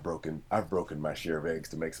 yeah, I've broken my share of eggs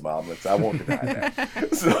to make some omelets. I won't deny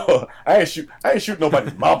that. So I ain't shoot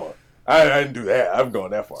nobody's mama. I didn't do that. I haven't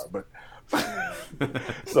gone that far, but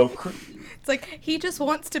so. It's like he just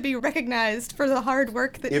wants to be recognized for the hard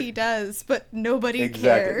work that he does, but nobody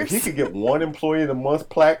cares. If he could get one Employee of the Month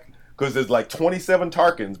plaque, because there's like 27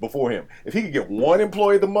 Tarkins before him. If he could get one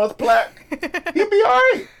Employee of the Month plaque, he'd be all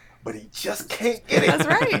right. But he just can't get it. That's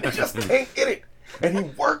right. He just can't get it. And he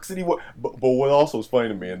works and he works. But what also is funny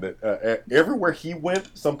to me is that everywhere he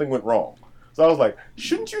went, something went wrong. So I was like,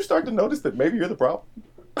 shouldn't you start to notice that maybe you're the problem?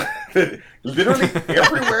 Literally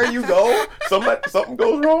everywhere you go, something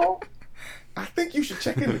goes wrong. I think you should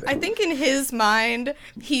check into that. I think in his mind,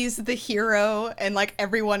 he's the hero, and like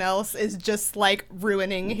everyone else is just like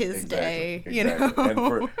ruining his day. You know. And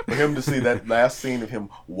for him to see that last scene of him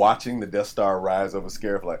watching the Death Star rise over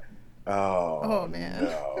Scarif, like, oh man,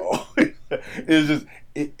 no. It's just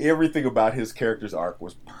everything about his character's arc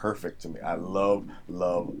was perfect to me. I love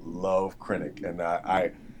Krennic, and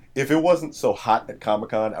I if it wasn't so hot at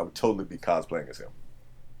Comic-Con, I would totally be cosplaying as him.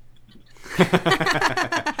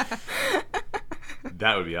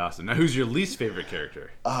 That would be awesome. Now, who's your least favorite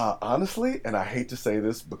character? Honestly, and I hate to say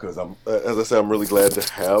this because I'm really glad to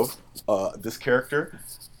have this character.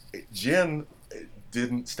 Jyn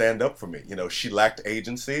didn't stand up for me. You know, she lacked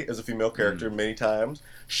agency as a female character many times.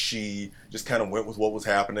 She just kind of went with what was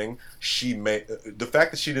happening. She made the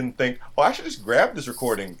fact that she didn't think, oh, I should just grab this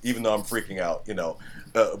recording, even though I'm freaking out. You know,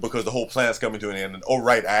 because the whole plan's coming to an end, and oh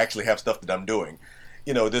right, I actually have stuff that I'm doing.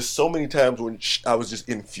 You know, there's so many times when I was just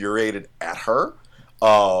infuriated at her.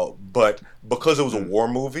 But because it was a war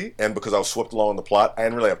movie and because I was swept along in the plot, I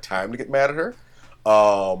didn't really have time to get mad at her.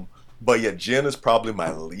 But yeah, Jyn is probably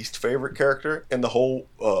my least favorite character in the whole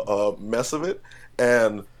mess of it.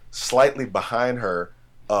 And slightly behind her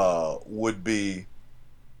would be,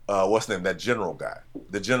 what's his name, that general guy.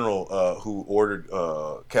 The general who ordered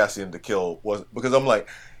Cassian to kill, because I'm like,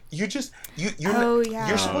 you're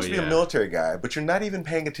supposed to be a military guy, but you're not even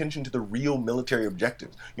paying attention to the real military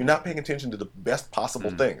objectives. You're not paying attention to the best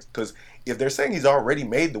possible things. Because if they're saying he's already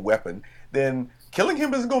made the weapon, then killing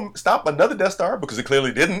him isn't going to stop another Death Star, because it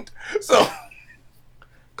clearly didn't. So,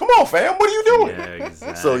 come on, fam, what are you doing? Yeah,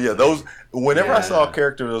 exactly. So yeah, whenever I saw a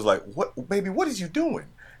character, it was like, what is you doing?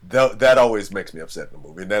 That always makes me upset in the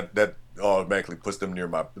movie, and that automatically puts them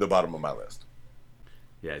near the bottom of my list.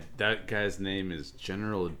 Yeah, that guy's name is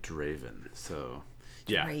General Draven. So,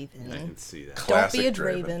 yeah, Draven. I can see that. Classic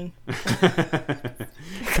Don't be a Draven.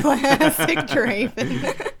 Classic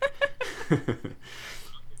Draven.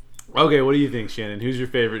 Okay, what do you think, Shannon? Who's your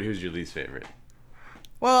favorite? Who's your least favorite?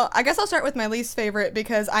 Well, I guess I'll start with my least favorite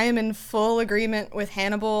because I am in full agreement with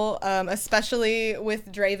Hannibal, especially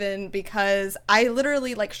with Draven, because I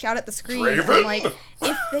literally shout at the screen. Draven? I'm like,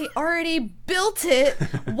 if they already built it,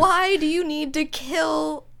 why do you need to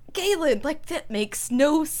kill Galen? That makes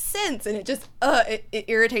no sense. And it just, it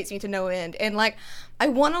irritates me to no end. And I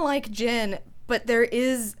want to like Jyn, but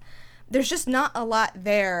there's just not a lot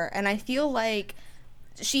there. And I feel like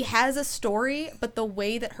she has a story, but the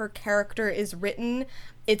way that her character is written,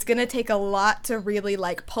 it's gonna take a lot to really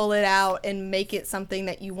pull it out and make it something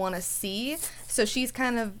that you want to see. So she's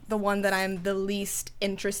kind of the one that I'm the least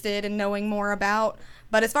interested in knowing more about.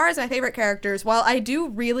 But as far as my favorite characters, while I do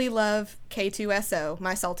really love K2SO,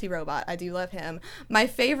 my salty robot, I do love him. My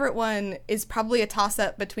favorite one is probably a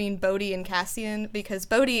toss-up between Bodhi and Cassian, because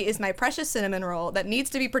Bodhi is my precious cinnamon roll that needs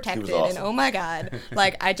to be protected. He was awesome. And oh my god,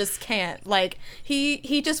 I just can't.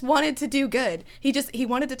 He just wanted to do good. He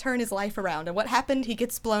wanted to turn his life around, and what happened? He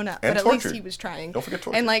gets blown up. And but tortured. At least he was trying. Don't forget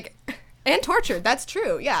tortured. And tortured, that's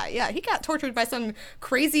true. Yeah, he got tortured by some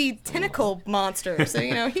crazy tentacle monster. So,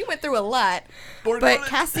 he went through a lot. But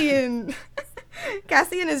Cassian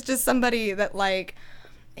is just somebody that,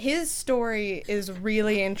 his story is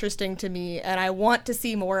really interesting to me, and I want to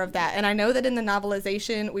see more of that. And I know that in the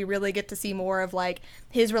novelization, we really get to see more of,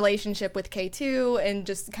 his relationship with K2 and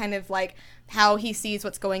just kind of, how he sees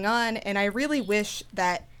what's going on. And I really wish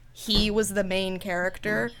that he was the main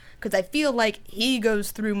character, because I feel like he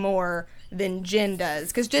goes through more than Jin does,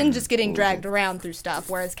 because Jin's just getting dragged around through stuff,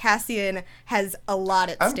 whereas Cassian has a lot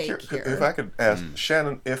at stake here. If I could ask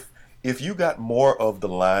Shannon, if you got more of the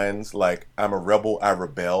lines like "I'm a rebel, I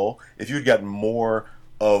rebel," if you'd gotten more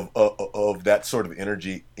of that sort of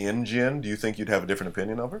energy in Jin, do you think you'd have a different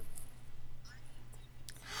opinion of her?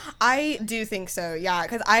 I do think so, yeah,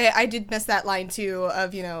 because I did miss that line too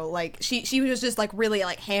of, you know, like she was just like really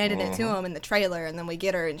like handing it to him in the trailer, and then we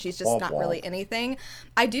get her and she's just not really anything.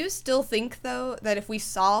 I do still think though that if we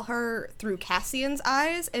saw her through Cassian's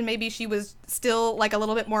eyes and maybe she was still like a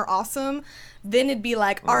little bit more awesome, then it'd be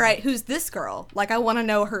like, all right, who's this girl? Like, I want to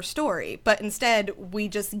know her story. But instead, we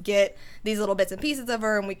just get these little bits and pieces of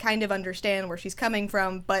her, and we kind of understand where she's coming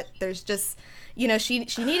from, but there's just, you know, she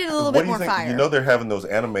needed a little bit more fire. You know, they're having those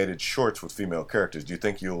animated shorts with female characters. Do you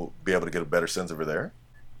think you'll be able to get a better sense of her there?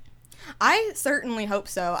 I certainly hope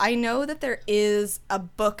so. I know that there is a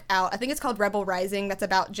book out. I think it's called Rebel Rising, that's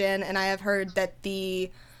about Jin, and I have heard that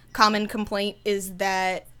the common complaint is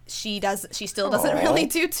that she still doesn't really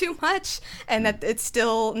do too much, and that it's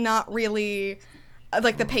still not really,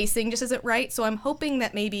 like, the pacing just isn't right. So I'm hoping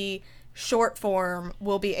that maybe short form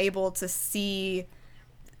will be able to see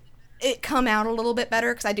it come out a little bit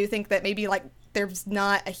better, because I do think that maybe, like, there's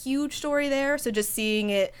not a huge story there, so just seeing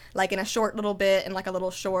it, like, in a short little bit and, like, a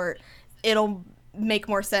little short, it'll make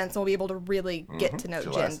more sense, and we'll be able to really get to know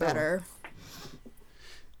Jin better.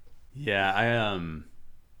 Yeah,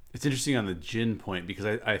 it's interesting on the Jin point,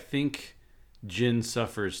 because I think Jin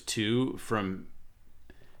suffers too from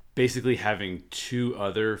basically having two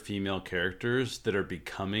other female characters that are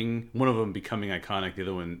becoming, one of them becoming iconic, the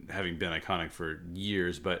other one having been iconic for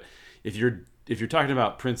years. But if you're talking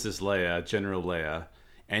about Princess Leia, General Leia,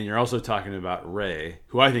 and you're also talking about Rey,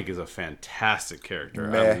 who I think is a fantastic character.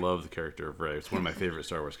 I love the character of Rey. It's one of my favorite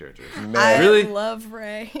Star Wars characters. I love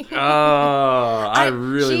Rey. I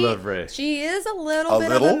really love Rey. She is a little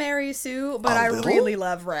bit of a Mary Sue, but I really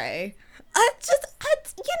love Rey. You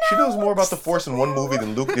know, she knows more about the Force in one movie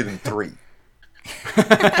than Luke did in 3.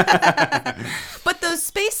 But those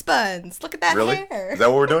space buns, look at that hair. Is that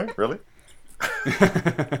what we're doing? Really?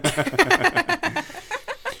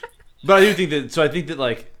 But I do think that. So I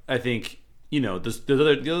think you know,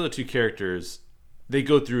 the other two characters, they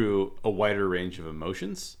go through a wider range of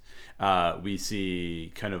emotions. We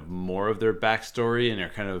see kind of more of their backstory, and are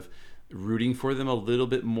kind of rooting for them a little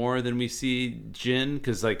bit more than we see Jin,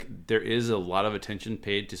 because like there is a lot of attention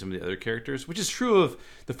paid to some of the other characters, which is true of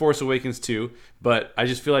The Force Awakens too. But I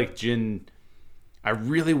just feel like Jin, I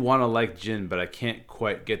really want to like Jin, but I can't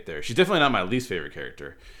quite get there. She's definitely not my least favorite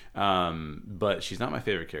character. But she's not my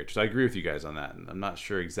favorite character, so I agree with you guys on that. I'm not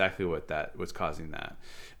sure exactly what's causing that.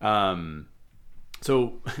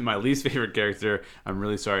 So my least favorite character, I'm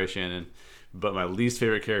really sorry, Shannon, but my least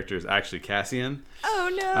favorite character is actually Cassian. Oh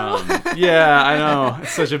no! Yeah, I know,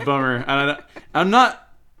 it's such a bummer. I'm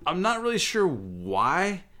not really sure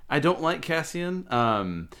why I don't like Cassian.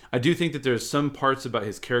 I do think that there's some parts about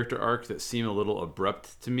his character arc that seem a little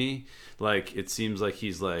abrupt to me. Like, it seems like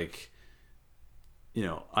he's like, you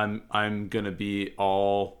know, I'm gonna be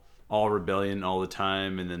all rebellion all the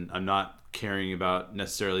time, and then I'm not caring about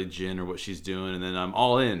necessarily Jin or what she's doing, and then I'm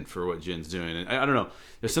all in for what Jin's doing. And I don't know.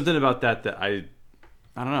 There's something about that I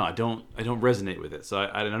don't know. I don't resonate with it. So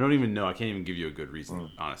I don't even know. I can't even give you a good reason,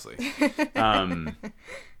 honestly.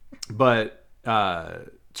 But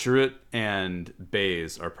Chirrut and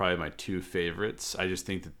Baze are probably my two favorites. I just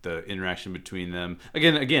think that the interaction between them,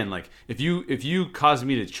 again, like if you cause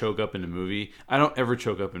me to choke up in a movie, I don't ever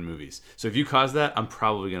choke up in movies. So if you cause that, I'm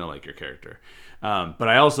probably gonna like your character. But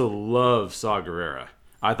I also love Saw Gerrera.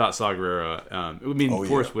 I thought Saw Gerrera.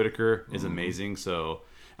 Forrest Whitaker is amazing. So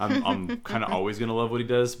I'm kind of always gonna love what he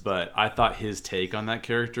does. But I thought his take on that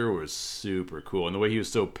character was super cool, and the way he was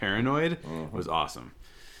so paranoid was awesome.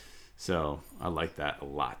 So I like that a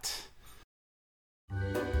lot.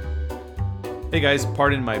 Hey guys,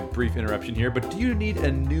 pardon my brief interruption here, but do you need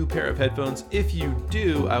a new pair of headphones? If you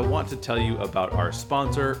do, I want to tell you about our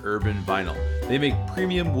sponsor, Urban Vinyl. They make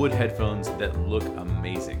premium wood headphones that look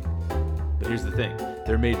amazing. But here's the thing,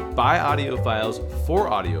 they're made by audiophiles for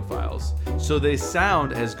audiophiles, so they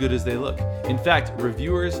sound as good as they look. In fact,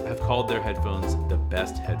 reviewers have called their headphones the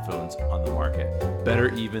best headphones on the market.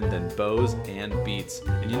 Better even than Bose and Beats.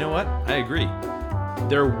 And you know what? I agree.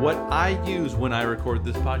 They're what I use when I record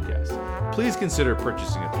this podcast. Please consider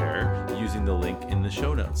purchasing a pair using the link in the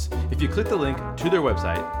show notes. If you click the link to their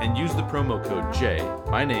website and use the promo code J,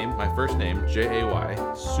 my name, my first name,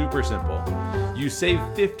 J-A-Y, super simple, you save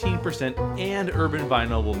 15% and Urban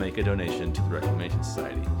Vinyl will make a donation to the Reclamation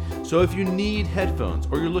Society. So if you need headphones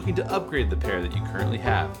or you're looking to upgrade the pair that you currently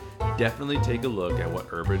have, definitely take a look at what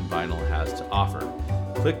Urban Vinyl has to offer.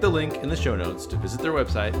 Click the link in the show notes to visit their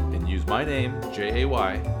website and use my name,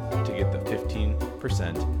 J-A-Y, to get the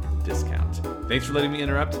 15% discount. Thanks for letting me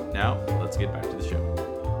interrupt. Now, let's get back to the show.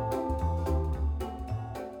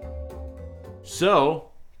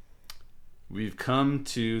 So, we've come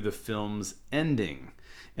to the film's ending.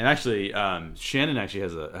 And actually, Shannon actually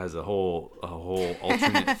has a whole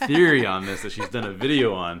alternate theory on this that she's done a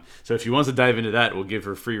video on. So if she wants to dive into that, we'll give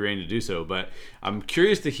her free reign to do so. But I'm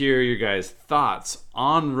curious to hear your guys' thoughts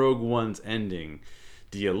on Rogue One's ending.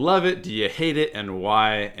 Do you love it? Do you hate it? And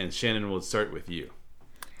why? And Shannon, we'll start with you.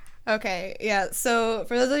 Okay, yeah. So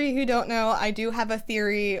for those of you who don't know, I do have a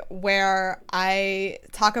theory where I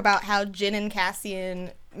talk about how Jyn and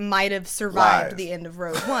Cassian might have survived the end of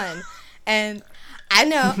Rogue One. And I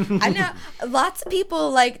know. Lots of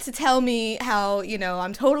people like to tell me how,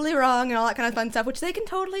 I'm totally wrong and all that kind of fun stuff, which they can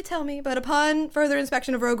totally tell me. But upon further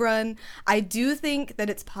inspection of Rogue One, I do think that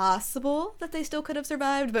it's possible that they still could have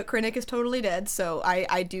survived, but Krennic is totally dead, so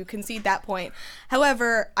I do concede that point.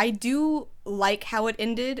 However, I do like how it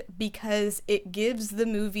ended because it gives the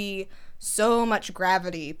movie so much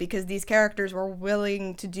gravity, because these characters were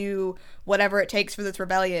willing to do whatever it takes for this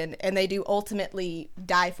rebellion, and they do ultimately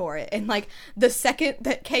die for it. And like the second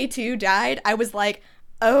that K2 died, I was like,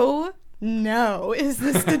 oh no, is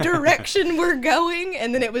this the direction we're going?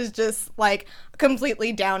 And then it was just like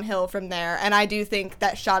completely downhill from there. And I do think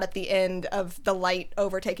that shot at the end of the light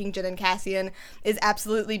overtaking Jyn and Cassian is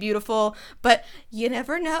absolutely beautiful, but you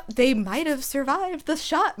never know, they might have survived. The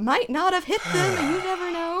shot might not have hit them. You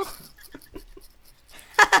never know.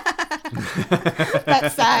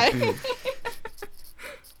 That sigh.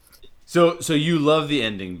 So you love the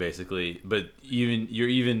ending basically, but you're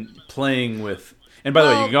even playing with. And by the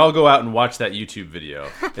way, you can all go out and watch that YouTube video.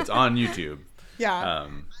 It's on YouTube. Yeah.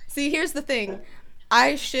 See, here's the thing.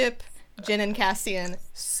 I ship Jyn and Cassian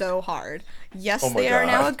so hard. Yes, they are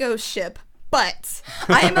now a ghost ship, but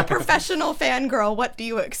I am a professional fangirl. What do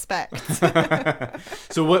you expect?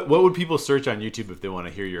 So what would people search on YouTube if they want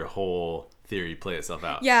to hear your whole theory play itself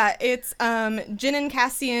out? Yeah, it's Jyn and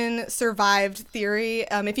Cassian survived theory.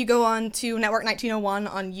 If you go on to Network 1901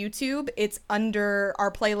 on YouTube, it's under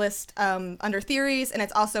our playlist under theories, and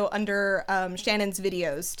it's also under Shannon's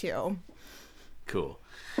videos too. Cool.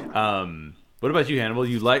 What about you, Hannibal?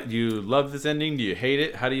 You love this ending? Do you hate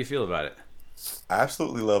it? How do you feel about it? I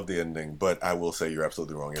absolutely love the ending, but I will say you're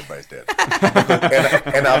absolutely wrong. Everybody's dead.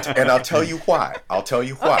 and I'll tell you why.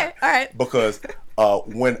 Okay, all right. Because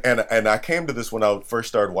when I came to this when I first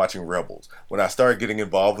started watching Rebels. When I started getting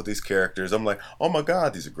involved with these characters, I'm like, oh my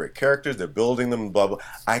God, these are great characters. They're building them, blah, blah.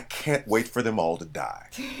 I can't wait for them all to die.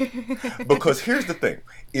 Because here's the thing.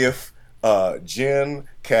 If Jyn,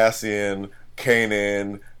 Cassian,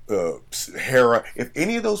 Kanan, Hera, if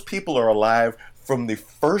any of those people are alive from the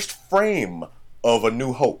first frame of A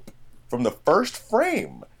New Hope, from the first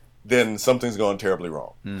frame, then something's gone terribly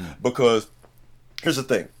wrong. Because here's the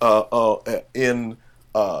thing: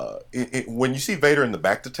 when you see Vader in the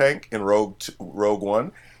bacta tank in Rogue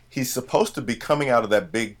One, he's supposed to be coming out of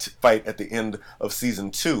that big fight at the end of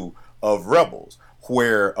season 2 of Rebels,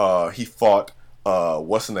 where he fought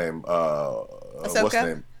what's the name?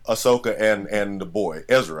 Ahsoka and the boy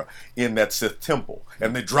Ezra in that Sith temple,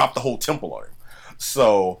 and they dropped the whole temple on him.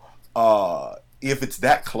 So if it's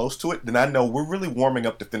that close to it, then I know we're really warming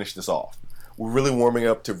up to finish this off. We're really warming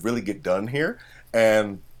up to really get done here,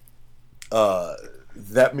 and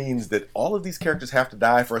that means that all of these characters have to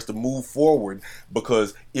die for us to move forward,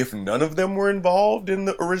 because if none of them were involved in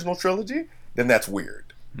the original trilogy, then that's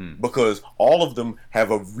weird. Because all of them have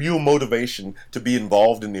a real motivation to be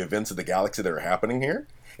involved in the events of the galaxy that are happening here,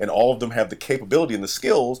 and all of them have the capability and the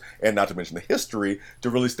skills, and not to mention the history, to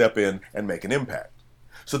really step in and make an impact.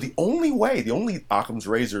 So the only Occam's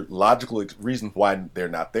razor logical reason why they're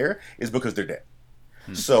not there is because they're dead.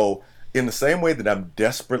 So in the same way that I'm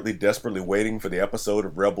desperately waiting for the episode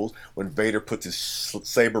of Rebels when Vader puts his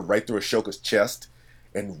saber right through Ashoka's chest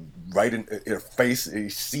and right in her face, he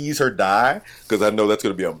sees her die, because I know that's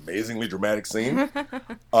going to be an amazingly dramatic scene.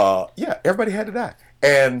 Yeah, everybody had to die.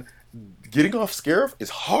 And getting off Scarif is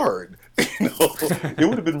hard. It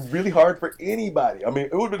would have been really hard for anybody. I mean,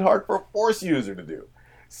 it would have been hard for a Force user to do.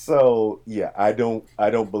 So yeah, I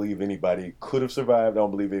don't believe anybody could have survived. I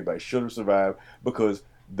don't believe anybody should have survived because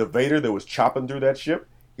the Vader that was chopping through that ship,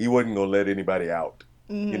 he wasn't gonna let anybody out.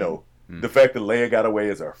 You know, the fact that Leia got away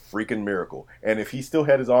is a freaking miracle. And if he still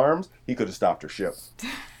had his arms, he could have stopped her ship.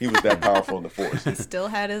 He was that powerful in the Force. He still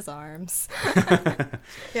had his arms.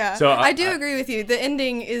 Yeah. So I do agree with you. The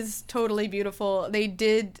ending is totally beautiful. They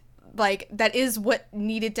did, like, that is what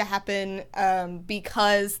needed to happen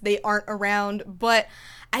because they aren't around. But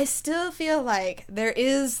I still feel like there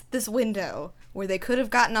is this window where they could have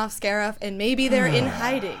gotten off Scarif and maybe they're in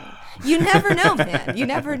hiding. You never know, man. You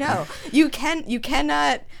never know. You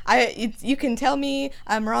cannot. You can tell me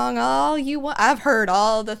I'm wrong all you want. I've heard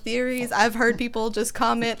all the theories. I've heard people just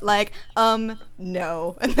comment like,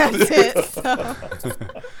 no, and that's it. So,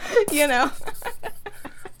 you know.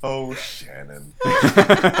 Oh, Shannon.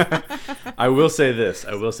 I will say this.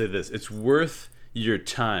 It's worth your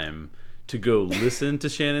time to go listen to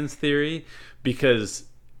Shannon's theory because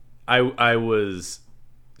I was.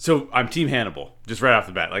 So I'm Team Hannibal, just right off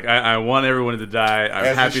the bat. Like I want everyone to die.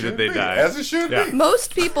 I'm happy that they die. As it should be.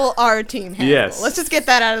 Most people are Team Hannibal. Yes. Let's just get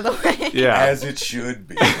that out of the way. Yeah. As it should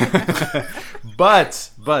be. But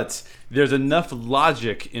there's enough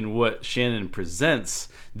logic in what Shannon presents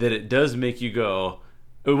that it does make you go,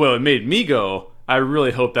 well, it made me go, I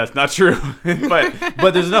really hope that's not true.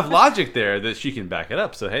 but there's enough logic there that she can back it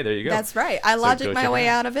up. So, hey, there you go. That's right. I logic my way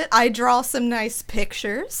out of it. I draw some nice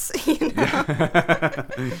pictures. You know?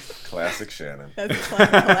 Classic Shannon. That's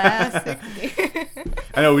classic.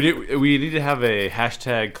 I know we need to have a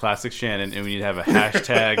hashtag classic Shannon, and we need to have a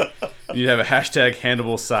hashtag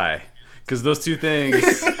Hannibal Sigh, because those two things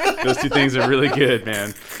are really good, man.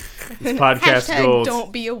 It's podcast hashtag gold.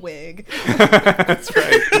 Don't be a wig. That's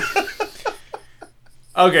right.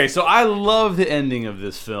 Okay, so I love the ending of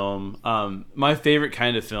this film. My favorite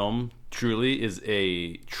kind of film, truly, is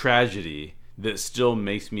a tragedy that still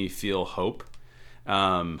makes me feel hope.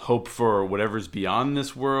 Hope for whatever's beyond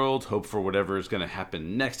this world, hope for whatever is going to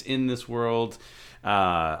happen next in this world.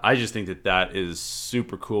 I just think that is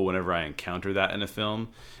super cool whenever I encounter that in a film,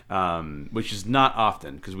 which is not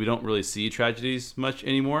often because we don't really see tragedies much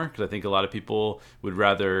anymore, because I think a lot of people would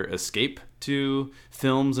rather escape to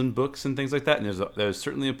films and books and things like that, and there's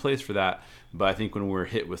certainly a place for that. But I think when we're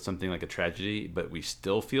hit with something like a tragedy but we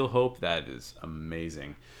still feel hope, that is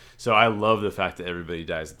amazing. So I love the fact that everybody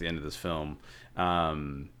dies at the end of this film,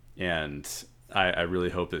 and I really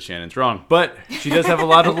hope that Shannon's wrong, but she does have a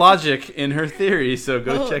lot of logic in her theory, so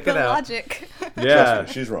go check it out. Logic. Yeah, trust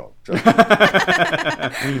me, she's wrong.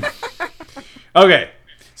 Okay,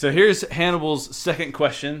 so here's Hannibal's second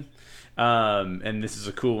question. And this is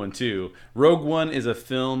a cool one too. Rogue One is a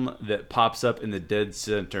film that pops up in the dead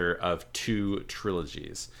center of two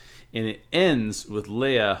trilogies. And it ends with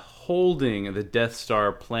Leia holding the Death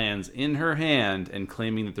Star plans in her hand and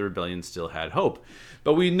claiming that the rebellion still had hope.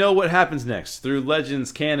 But we know what happens next through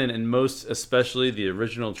Legends, canon, and most especially the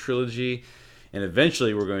original trilogy. And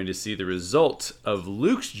eventually we're going to see the result of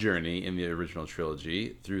Luke's journey in the original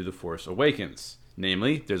trilogy through The Force Awakens.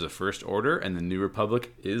 Namely, there's a First Order, and the New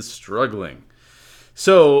Republic is struggling.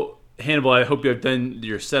 So, Hannibal, I hope you have done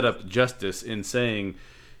your setup justice in saying,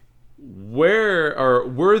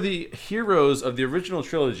 were the heroes of the original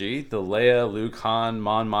trilogy, the Leia, Luke, Han,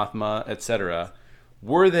 Mon Mothma, etc.,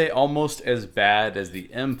 were they almost as bad as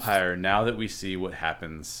the Empire now that we see what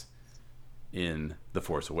happens in The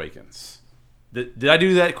Force Awakens? Did I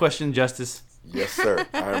do that question justice? Yes, sir.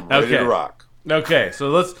 I'm ready to rock. Okay,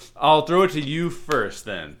 so I'll throw it to you first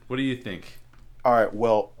then. What do you think? All right,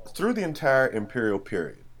 well, through the entire Imperial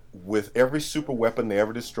period, with every super weapon they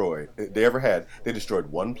ever had, they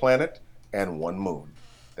destroyed one planet and one moon.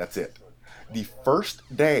 That's it. The first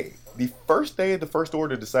day the First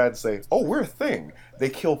Order decided to say, oh, we're a thing, they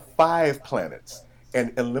kill 5 planets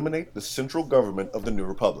and eliminate the central government of the New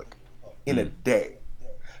Republic in a day.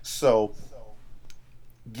 So,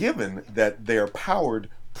 given that they are powered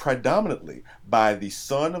predominantly by the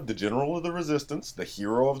son of the General of the Resistance, the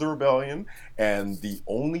hero of the rebellion, and the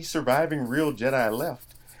only surviving real Jedi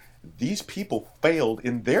left, these people failed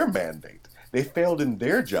in their mandate. They failed in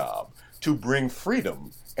their job to bring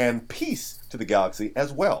freedom and peace to the galaxy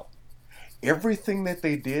as well. Everything that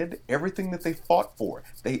they did, everything that they fought for,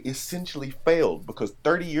 they essentially failed because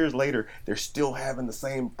 30 years later, they're still having the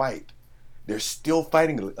same fight. They're still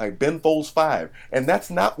fighting like Ben Folds 5, and that's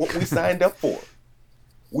not what we signed up for.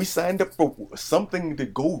 We signed up for something to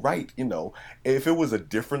go right, you know. If it was a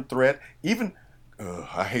different threat, even,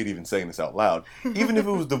 I hate even saying this out loud, even if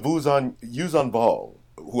it was the Yuuzhan Vong,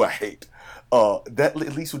 who I hate, that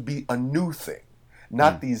at least would be a new thing,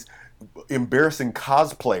 not these embarrassing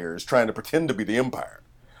cosplayers trying to pretend to be the Empire.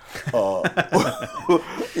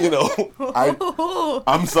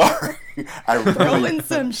 I'm sorry. I really, throwing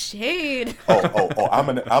some shade.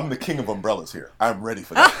 I'm the king of umbrellas here. I'm ready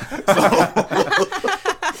for that.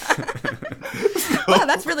 Wow,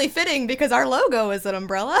 that's really fitting because our logo is an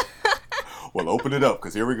umbrella. Well, open it up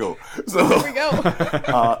because here we go. So here we go.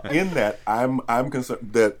 In that, I'm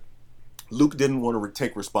concerned that Luke didn't want to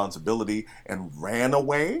take responsibility and ran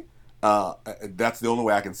away. That's the only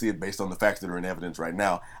way I can see it based on the facts that are in evidence right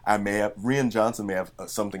now. Rian Johnson may have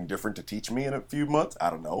something different to teach me in a few months. I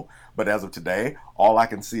don't know. But as of today, all I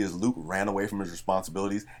can see is Luke ran away from his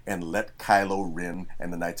responsibilities and let Kylo Ren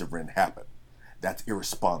and the Knights of Ren happen. That's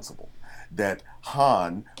irresponsible. That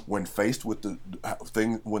Han, when faced with the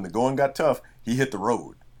thing, when the going got tough, he hit the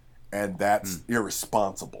road. And that's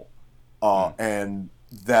irresponsible. And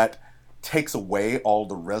that takes away all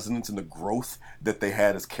the resonance and the growth that they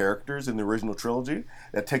had as characters in the original trilogy.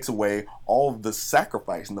 That takes away all of the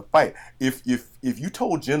sacrifice and the fight. If you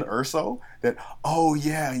told Jyn Erso that, oh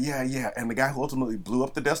yeah, and the guy who ultimately blew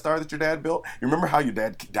up the Death Star that your dad built, you remember how your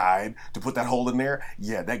dad died to put that hole in there?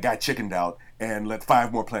 Yeah, that guy chickened out and let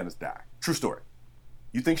 5 more planets die. True story.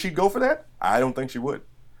 You think she'd go for that? I don't think she would.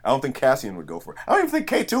 I don't think Cassian would go for it. I don't even think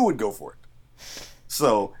K2 would go for it.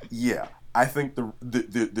 So yeah, I think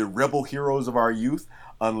the rebel heroes of our youth,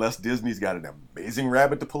 unless Disney's got an amazing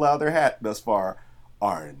rabbit to pull out of their hat thus far,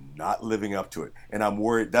 are not living up to it. And I'm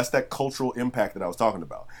worried that's that cultural impact that I was talking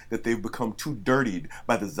about, that they've become too dirtied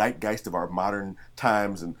by the zeitgeist of our modern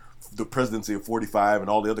times and the presidency of 45 and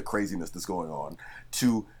all the other craziness that's going on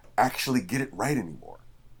to actually get it right anymore,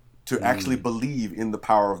 to actually believe in the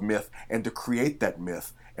power of myth and to create that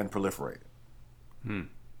myth and proliferate it.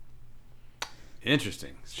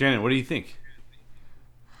 Interesting. Shannon, what do you think?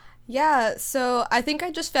 Yeah, so I think I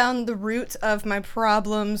just found the root of my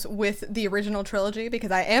problems with the original trilogy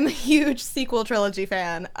because I am a huge sequel trilogy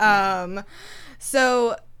fan.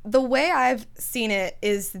 So the way I've seen it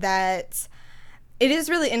is that it is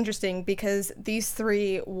really interesting because these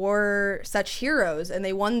 3 were such heroes and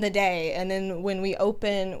they won the day. And then when we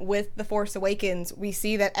open with The Force Awakens, we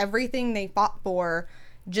see that everything they fought for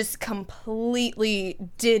just completely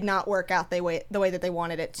did not work out the way that they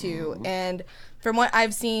wanted it to. And from what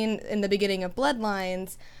I've seen in the beginning of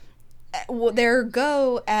Bloodlines, their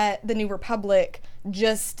go at the New Republic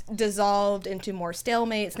just dissolved into more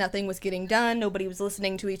stalemates. Nothing was getting done. Nobody was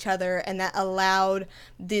listening to each other. And that allowed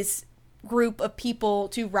this group of people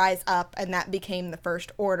to rise up, and that became the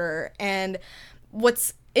First Order. And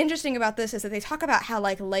what's interesting about this is that they talk about how,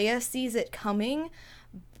 like, Leia sees it coming,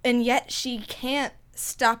 and yet she can't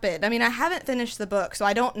stop it. I mean, I haven't finished the book, so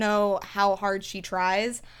I don't know how hard she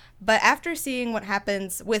tries, but after seeing what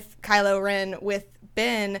happens with Kylo Ren, with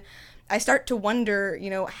Ben, I start to wonder,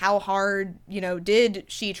 how hard, did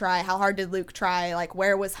she try? How hard did Luke try? Like,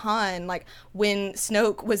 where was Han? Like, when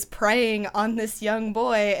Snoke was preying on this young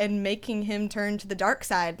boy and making him turn to the dark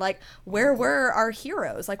side, like, where were our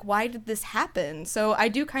heroes? Like, why did this happen? So I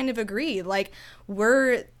do kind of agree. Like,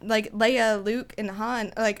 were, like, Leia, Luke, and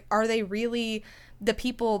Han, like, are they really the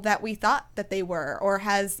people that we thought that they were? Or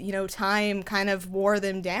has, time kind of wore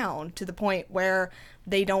them down to the point where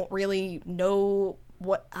they don't really know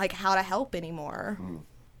how to help anymore?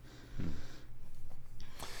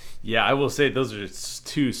 Yeah, I will say those are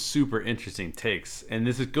 2 super interesting takes, and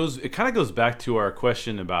it kind of goes back to our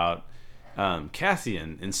question about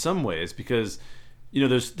Cassian in some ways, because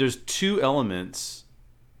there's 2 elements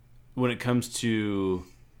when it comes to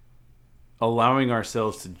allowing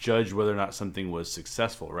ourselves to judge whether or not something was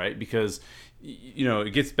successful, right? Because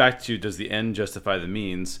it gets back to, does the end justify the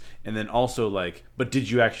means, and then also, like, but did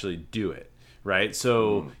you actually do it? Right?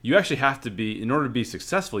 So you actually have to be, in order to be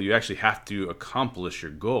successful, you actually have to accomplish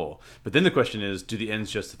your goal. But then the question is, do the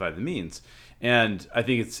ends justify the means? And I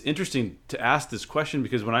think it's interesting to ask this question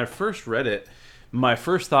because when I first read it, my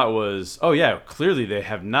first thought was, oh yeah, clearly they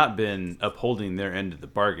have not been upholding their end of the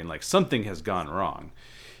bargain. Like, something has gone wrong.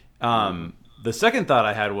 The second thought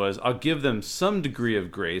I had was, I'll give them some degree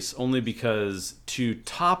of grace only because to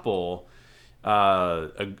topple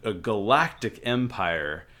a galactic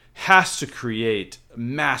empire has to create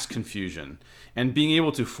mass confusion, and being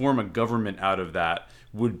able to form a government out of that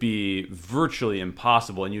would be virtually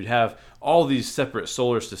impossible, and you'd have all these separate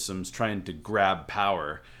solar systems trying to grab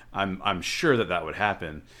power. I'm sure that would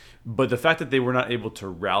happen, but the fact that they were not able to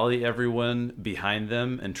rally everyone behind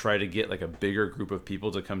them and try to get like a bigger group of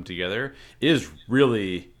people to come together is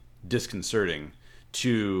really disconcerting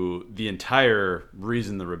to the entire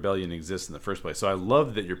reason the rebellion exists in the first place. So I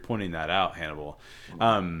love that you're pointing that out, Hannibal.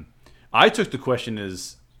 I took the question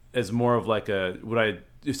as as more of like a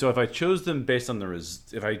so if I chose them based on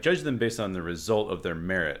if I judge them based on the result of their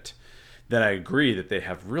merit, then I agree that they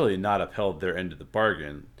have really not upheld their end of the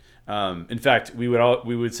bargain. In fact, we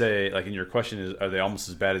would say, like in your question, are they almost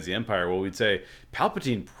as bad as the Empire? Well, we'd say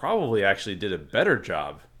Palpatine probably actually did a better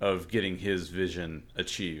job of getting his vision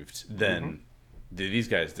achieved than these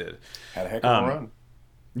guys did. Had a heck of a run.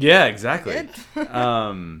 Yeah, exactly.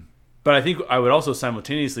 But I think I would also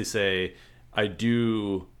simultaneously say I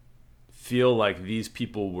do feel like these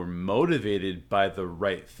people were motivated by the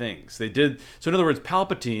right things. They did. So in other words,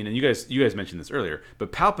 Palpatine, and you guys mentioned this earlier,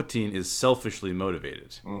 but Palpatine is selfishly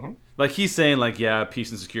motivated. Like he's saying like, yeah,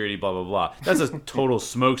 peace and security, blah, blah, blah. That's a total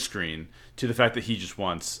smokescreen to the fact that he just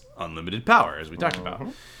wants unlimited power, as we talked about.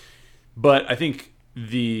 But I think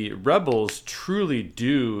the rebels truly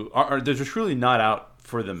they're truly not out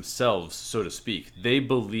for themselves, so to speak. They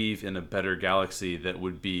believe in a better galaxy that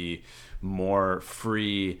would be more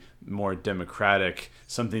free, more democratic,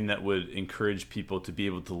 something that would encourage people to be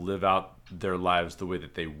able to live out their lives the way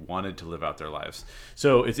that they wanted to live out their lives.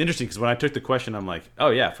 So it's interesting because when I took the question, I'm like, oh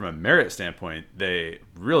yeah, from a merit standpoint, they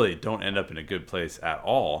really don't end up in a good place at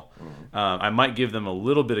all. I might give them a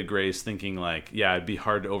little bit of grace thinking like, yeah, it'd be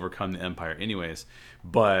hard to overcome the Empire anyways.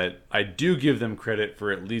 But I do give them credit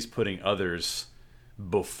for at least putting others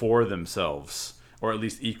before themselves, or at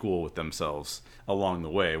least equal with themselves along the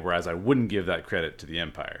way, whereas I wouldn't give that credit to the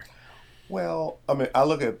Empire. Well, I mean, I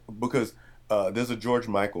look at, because there's a George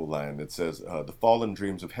Michael line that says, the fallen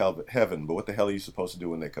dreams of heaven, but what the hell are you supposed to do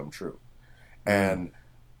when they come true? And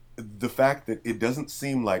the fact that it doesn't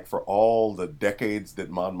seem like for all the decades that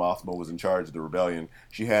Mon Mothma was in charge of the rebellion,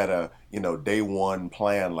 she had a, day one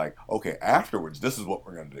plan like, okay, afterwards, this is what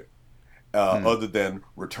we're going to do. Other than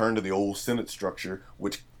return to the old Senate structure,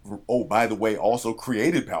 which, oh, by the way, also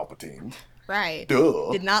created Palpatine. Right.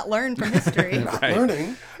 Duh. Did not learn from history. Not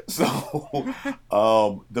learning. So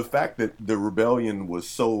the fact that the rebellion was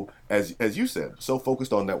so, as you said, so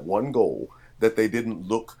focused on that one goal that they didn't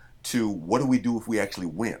look to what do we do if we actually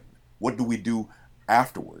win? What do we do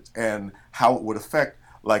afterwards? And how it would affect,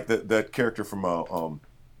 like that character from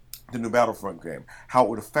the new Battlefront game, how it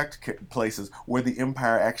would affect places where the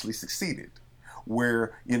Empire actually succeeded,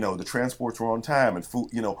 where, the transports were on time and food,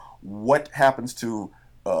 what happens to,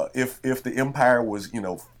 if the Empire was,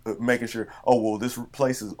 making sure, oh, well, this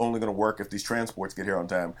place is only going to work if these transports get here on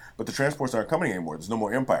time, but the transports aren't coming anymore. There's no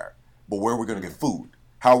more Empire. But where are we going to get food?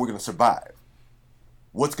 How are we going to survive?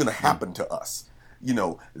 What's going to happen to us?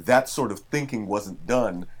 That sort of thinking wasn't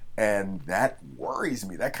done. And that worries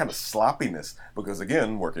me, that kind of sloppiness, because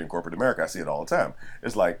again, working in corporate America, I see it all the time.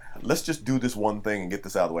 It's like, let's just do this one thing and get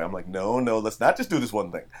this out of the way. I'm like, no, let's not just do this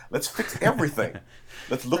one thing. Let's fix everything.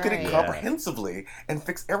 Let's look at it comprehensively and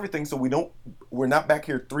fix everything so we're not back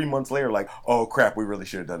here 3 months later like, oh crap, we really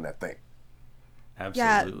should have done that thing.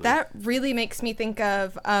 Absolutely. Yeah, that really makes me think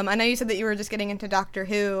of, I know you said that you were just getting into Doctor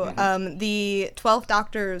Who, the 12th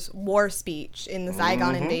Doctor's war speech in the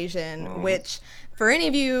Zygon invasion, which, for any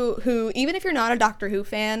of you who, even if you're not a Doctor Who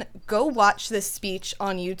fan, go watch this speech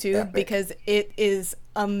on YouTube because it is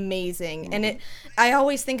amazing. And I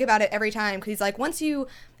always think about it every time because he's like, once you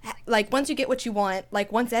get what you want,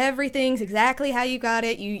 like once everything's exactly how you got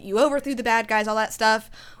it, you overthrew the bad guys, all that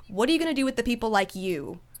stuff, what are you going to do with the people like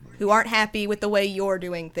you who aren't happy with the way you're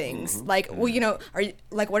doing things? Like, well,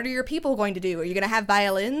 what are your people going to do? Are you going to have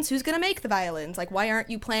violins? Who's going to make the violins? Like, why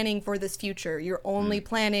aren't you planning for this future? You're only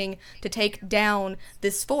planning to take down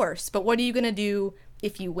this force. But what are you going to do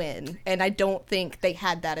if you win? And I don't think they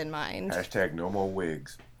had that in mind. # no more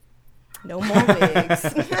wigs. No more wigs.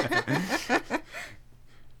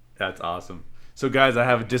 That's awesome. So, guys, I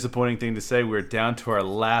have a disappointing thing to say. We're down to our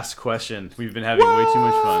last question. We've been having way too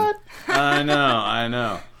much fun. I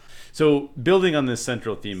know. So, building on this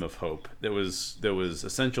central theme of hope, that was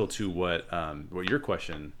essential to what your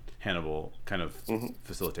question, Hannibal, kind of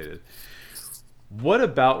facilitated. What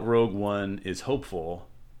about Rogue One is hopeful?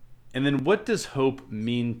 And then what does hope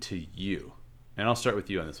mean to you? And I'll start with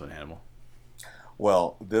you on this one, Hannibal.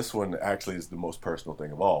 Well, this one actually is the most personal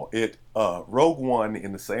thing of all. Rogue One,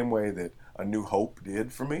 in the same way that A New Hope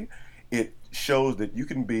did for me, it shows that you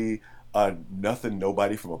can be nothing,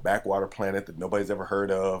 nobody from a backwater planet that nobody's ever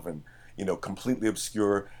heard of, and completely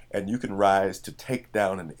obscure, and you can rise to take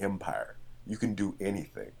down an empire. You can do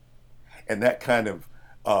anything, and that kind of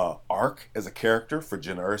arc as a character for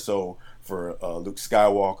Jyn Erso, for Luke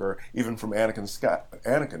Skywalker, even from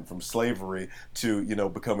Anakin from slavery to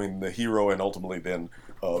becoming the hero and ultimately then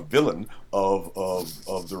villain of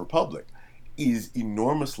the Republic, is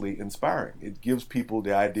enormously inspiring. It gives people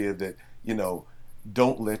the idea that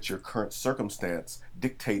don't let your current circumstance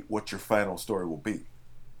dictate what your final story will be.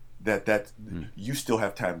 that you still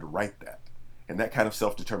have time to write that. And that kind of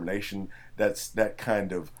self-determination, that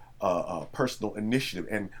kind of personal initiative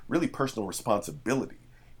and really personal responsibility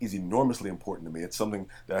is enormously important to me. It's something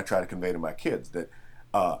that I try to convey to my kids, that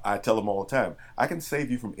I tell them all the time, I can save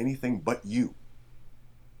you from anything but you.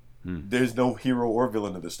 There's no hero or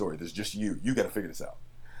villain of the story. There's just you. You got to figure this out.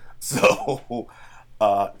 So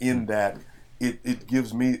in that, it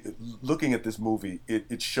gives me, looking at this movie,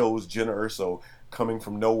 it shows Jyn Erso coming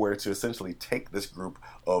from nowhere to essentially take this group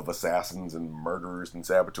of assassins and murderers and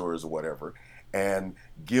saboteurs or whatever and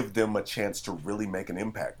give them a chance to really make an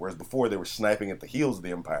impact. Whereas before they were sniping at the heels of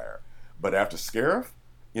the Empire. But after Scarif,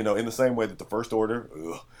 in the same way that the First Order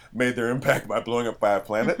made their impact by blowing up 5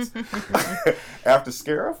 planets, after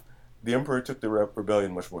Scarif, the Emperor took the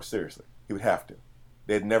rebellion much more seriously. He would have to.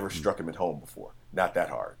 They had never struck him at home before. Not that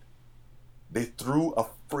hard. They threw a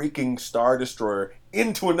freaking Star Destroyer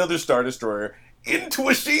into another Star Destroyer into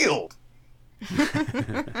a shield.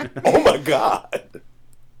 Oh my God.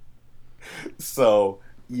 So,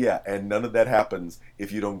 yeah, and none of that happens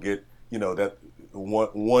if you don't get, that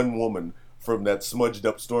one woman from that smudged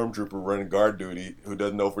up stormtrooper running guard duty who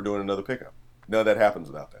doesn't know if we're doing another pickup. None of that happens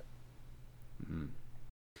without that. Mm-hmm.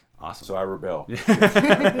 Awesome. So I rebel.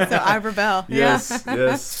 Yes,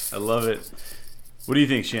 yes. I love it. What do you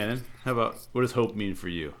think, Shannon? What does hope mean for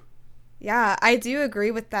you? Yeah, I do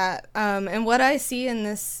agree with that. And what I see in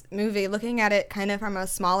this movie, looking at it kind of from a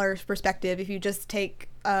smaller perspective, if you just take,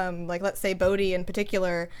 let's say Bodhi in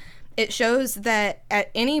particular, it shows that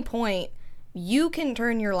at any point, you can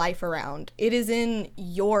turn your life around. It is in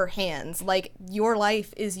your hands. Like, your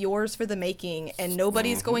life is yours for the making, and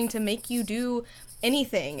nobody's going to make you do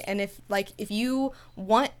anything. And if you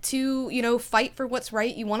want to, fight for what's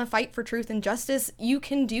right, you want to fight for truth and justice, you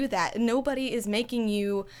can do that. Nobody is making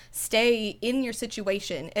you stay in your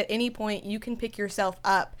situation. At any point, you can pick yourself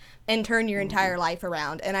up and turn your entire life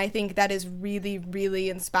around. And I think that is really, really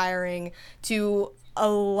inspiring to a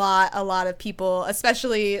lot of people,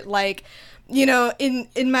 especially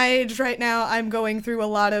in my age right now. I'm going through a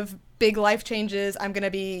lot of big life changes. I'm going to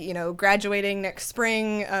be, graduating next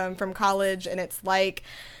spring from college, and it's like,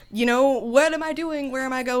 what am I doing? Where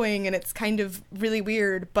am I going? And it's kind of really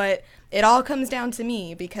weird, but it all comes down to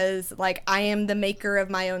me because, I am the maker of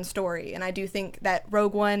my own story. And I do think that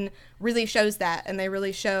Rogue One really shows that, and they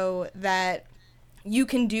really show that you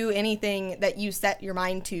can do anything that you set your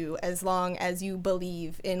mind to as long as you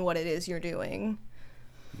believe in what it is you're doing.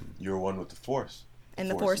 You're one with the Force. And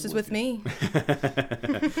the Force is with me.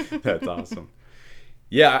 That's awesome.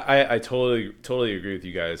 Yeah, I totally agree with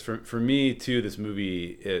you guys. For me, too, this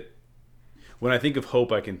movie, when I think of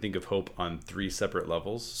hope, I can think of hope on 3 separate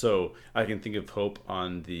levels. So I can think of hope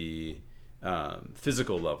on the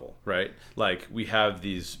physical level, right? Like, we have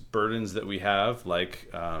these burdens that we have,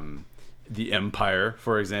 the Empire,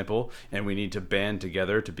 for example, and we need to band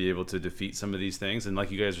together to be able to defeat some of these things. And like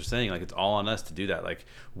you guys are saying, it's all on us to do that.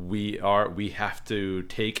 We have to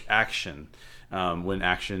take action when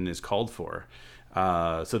action is called for.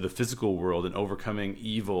 So the physical world and overcoming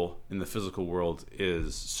evil in the physical world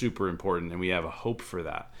is super important, and we have a hope for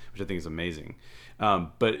that, which I think is amazing.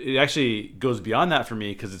 But it actually goes beyond that for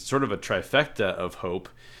me, because it's sort of a trifecta of hope,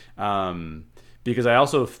 because I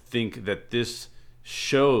also think that this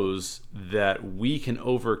shows that we can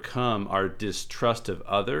overcome our distrust of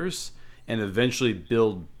others and eventually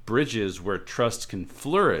build bridges where trust can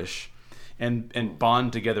flourish and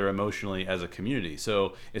bond together emotionally as a community.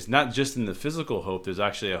 So it's not just in the physical hope. There's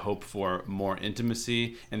actually a hope for more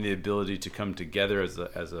intimacy and the ability to come together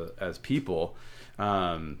as people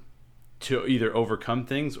to either overcome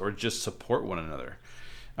things or just support one another.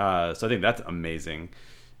 So I think that's amazing.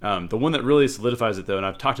 The one that really solidifies it, though, and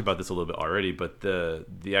I've talked about this a little bit already, but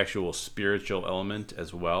the actual spiritual element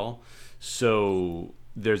as well. So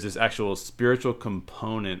there's this actual spiritual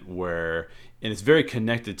component where, and it's very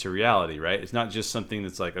connected to reality, right? It's not just something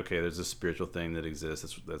that's like, okay, there's a spiritual thing that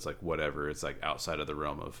exists. That's like whatever. It's like outside of the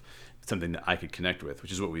realm of something that I could connect with,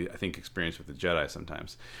 which is what we, I think, experience with the Jedi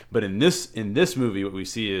sometimes. But in this movie, what we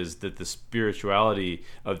see is that the spirituality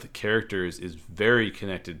of the characters is very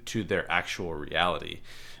connected to their actual reality.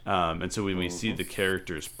 And so when we see the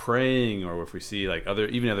characters praying, or if we see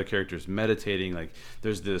other characters meditating,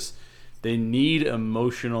 there's this, they need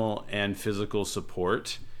emotional and physical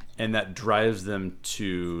support, and that drives them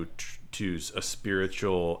to a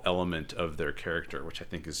spiritual element of their character, which I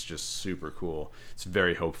think is just super cool. It's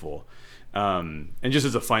very hopeful. And just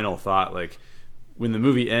as a final thought, when the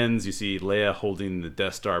movie ends, you see Leia holding the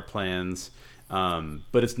Death Star plans.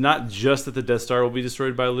 But it's not just that the Death Star will be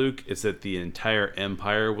destroyed by Luke. It's that the entire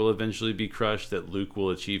Empire will eventually be crushed, that Luke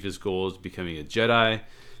will achieve his goals, becoming a Jedi,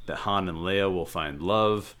 that Han and Leia will find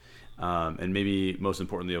love, and maybe most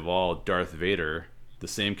importantly of all, Darth Vader, the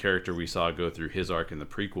same character we saw go through his arc in the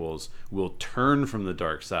prequels, will turn from the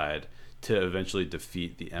dark side to eventually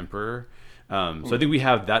defeat the Emperor. So I think we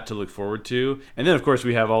have that to look forward to. And then, of course,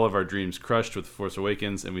 we have all of our dreams crushed with Force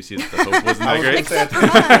Awakens, and we see that the hope wasn't that great.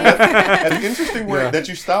 That's an interesting word that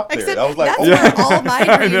you stopped there. I was like, that's where all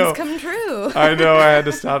my dreams come true. I know. I had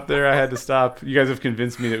to stop there. I had to stop. You guys have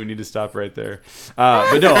convinced me that we need to stop right there.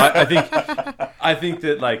 But no, I think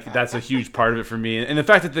that like that's a huge part of it for me. And the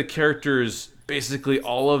fact that the characters, basically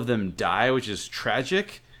all of them die, which is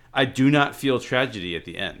tragic. I do not feel tragedy at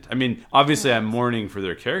the end. I mean, obviously I'm mourning for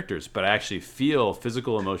their characters, but I actually feel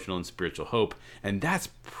physical, emotional, and spiritual hope. And that's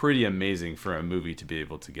pretty amazing for a movie to be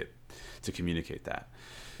able to get to communicate that.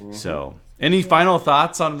 Mm-hmm. So, any final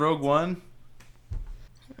thoughts on Rogue One?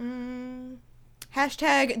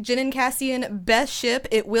 Hashtag Jyn and Cassian, best ship.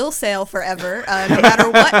 It will sail forever, no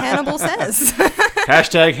matter what Hannibal says.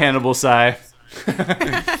 Hashtag Hannibal sigh.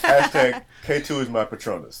 Hashtag K2 is my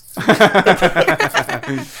Patronus.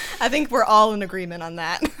 I think we're all in agreement on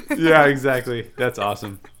that. Yeah, exactly. That's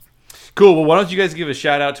awesome. Cool. Well, why don't you guys give a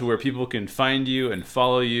shout out to where people can find you and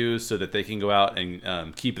follow you so that they can go out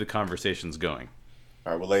and keep the conversations going.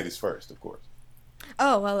 All right. Well, ladies first, of course.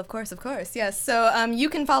 Oh, well, of course. Yes. So you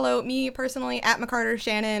can follow me personally at McCarter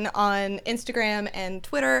Shannon on Instagram and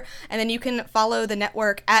Twitter. And then you can follow the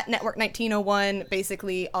network at Network 1901,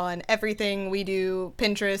 basically on everything we do: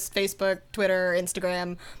 Pinterest, Facebook, Twitter,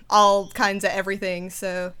 Instagram, all kinds of everything.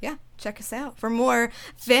 So, yeah, check us out for more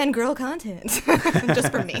fangirl content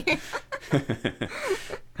just from me.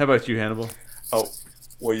 How about you, Hannibal? Oh,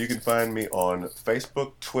 well, you can find me on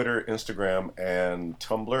Facebook, Twitter, Instagram, and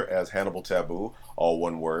Tumblr as Hannibal Taboo, all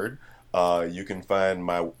one word. You can find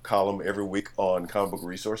my column every week on Comic Book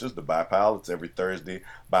Resources, The Buy Pile. It's every Thursday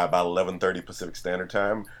by about 11:30 Pacific Standard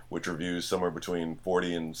Time, which reviews somewhere between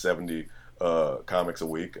 40 and 70 comics a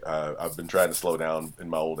week. I've been trying to slow down in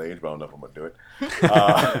my old age, but I don't know if I'm going to do it.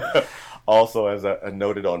 Also, as I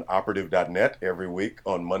noted on operative.net, every week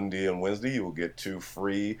on Monday and Wednesday, you will get 2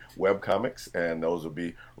 free webcomics, and those will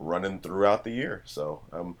be running throughout the year. So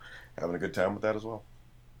I'm having a good time with that as well.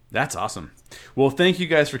 That's awesome. Well, thank you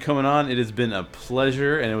guys for coming on. It has been a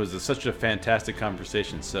pleasure, and it was such a fantastic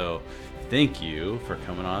conversation. So thank you for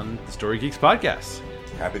coming on the Story Geeks podcast.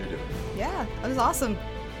 Happy to do it. Yeah, that was awesome.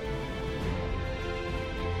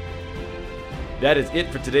 That is it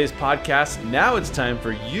for today's podcast. Now it's time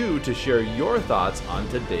for you to share your thoughts on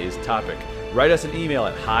today's topic. Write us an email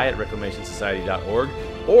at hi@reclamationsociety.org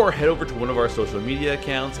or head over to one of our social media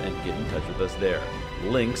accounts and get in touch with us there.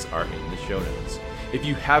 Links are in the show notes. If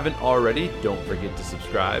you haven't already, don't forget to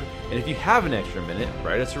subscribe. And if you have an extra minute,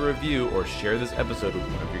 write us a review or share this episode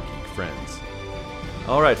with one of your geek friends.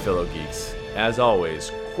 All right, fellow geeks. As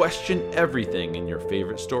always, question everything in your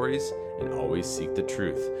favorite stories and always seek the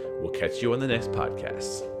truth. We'll catch you on the next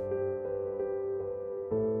podcast.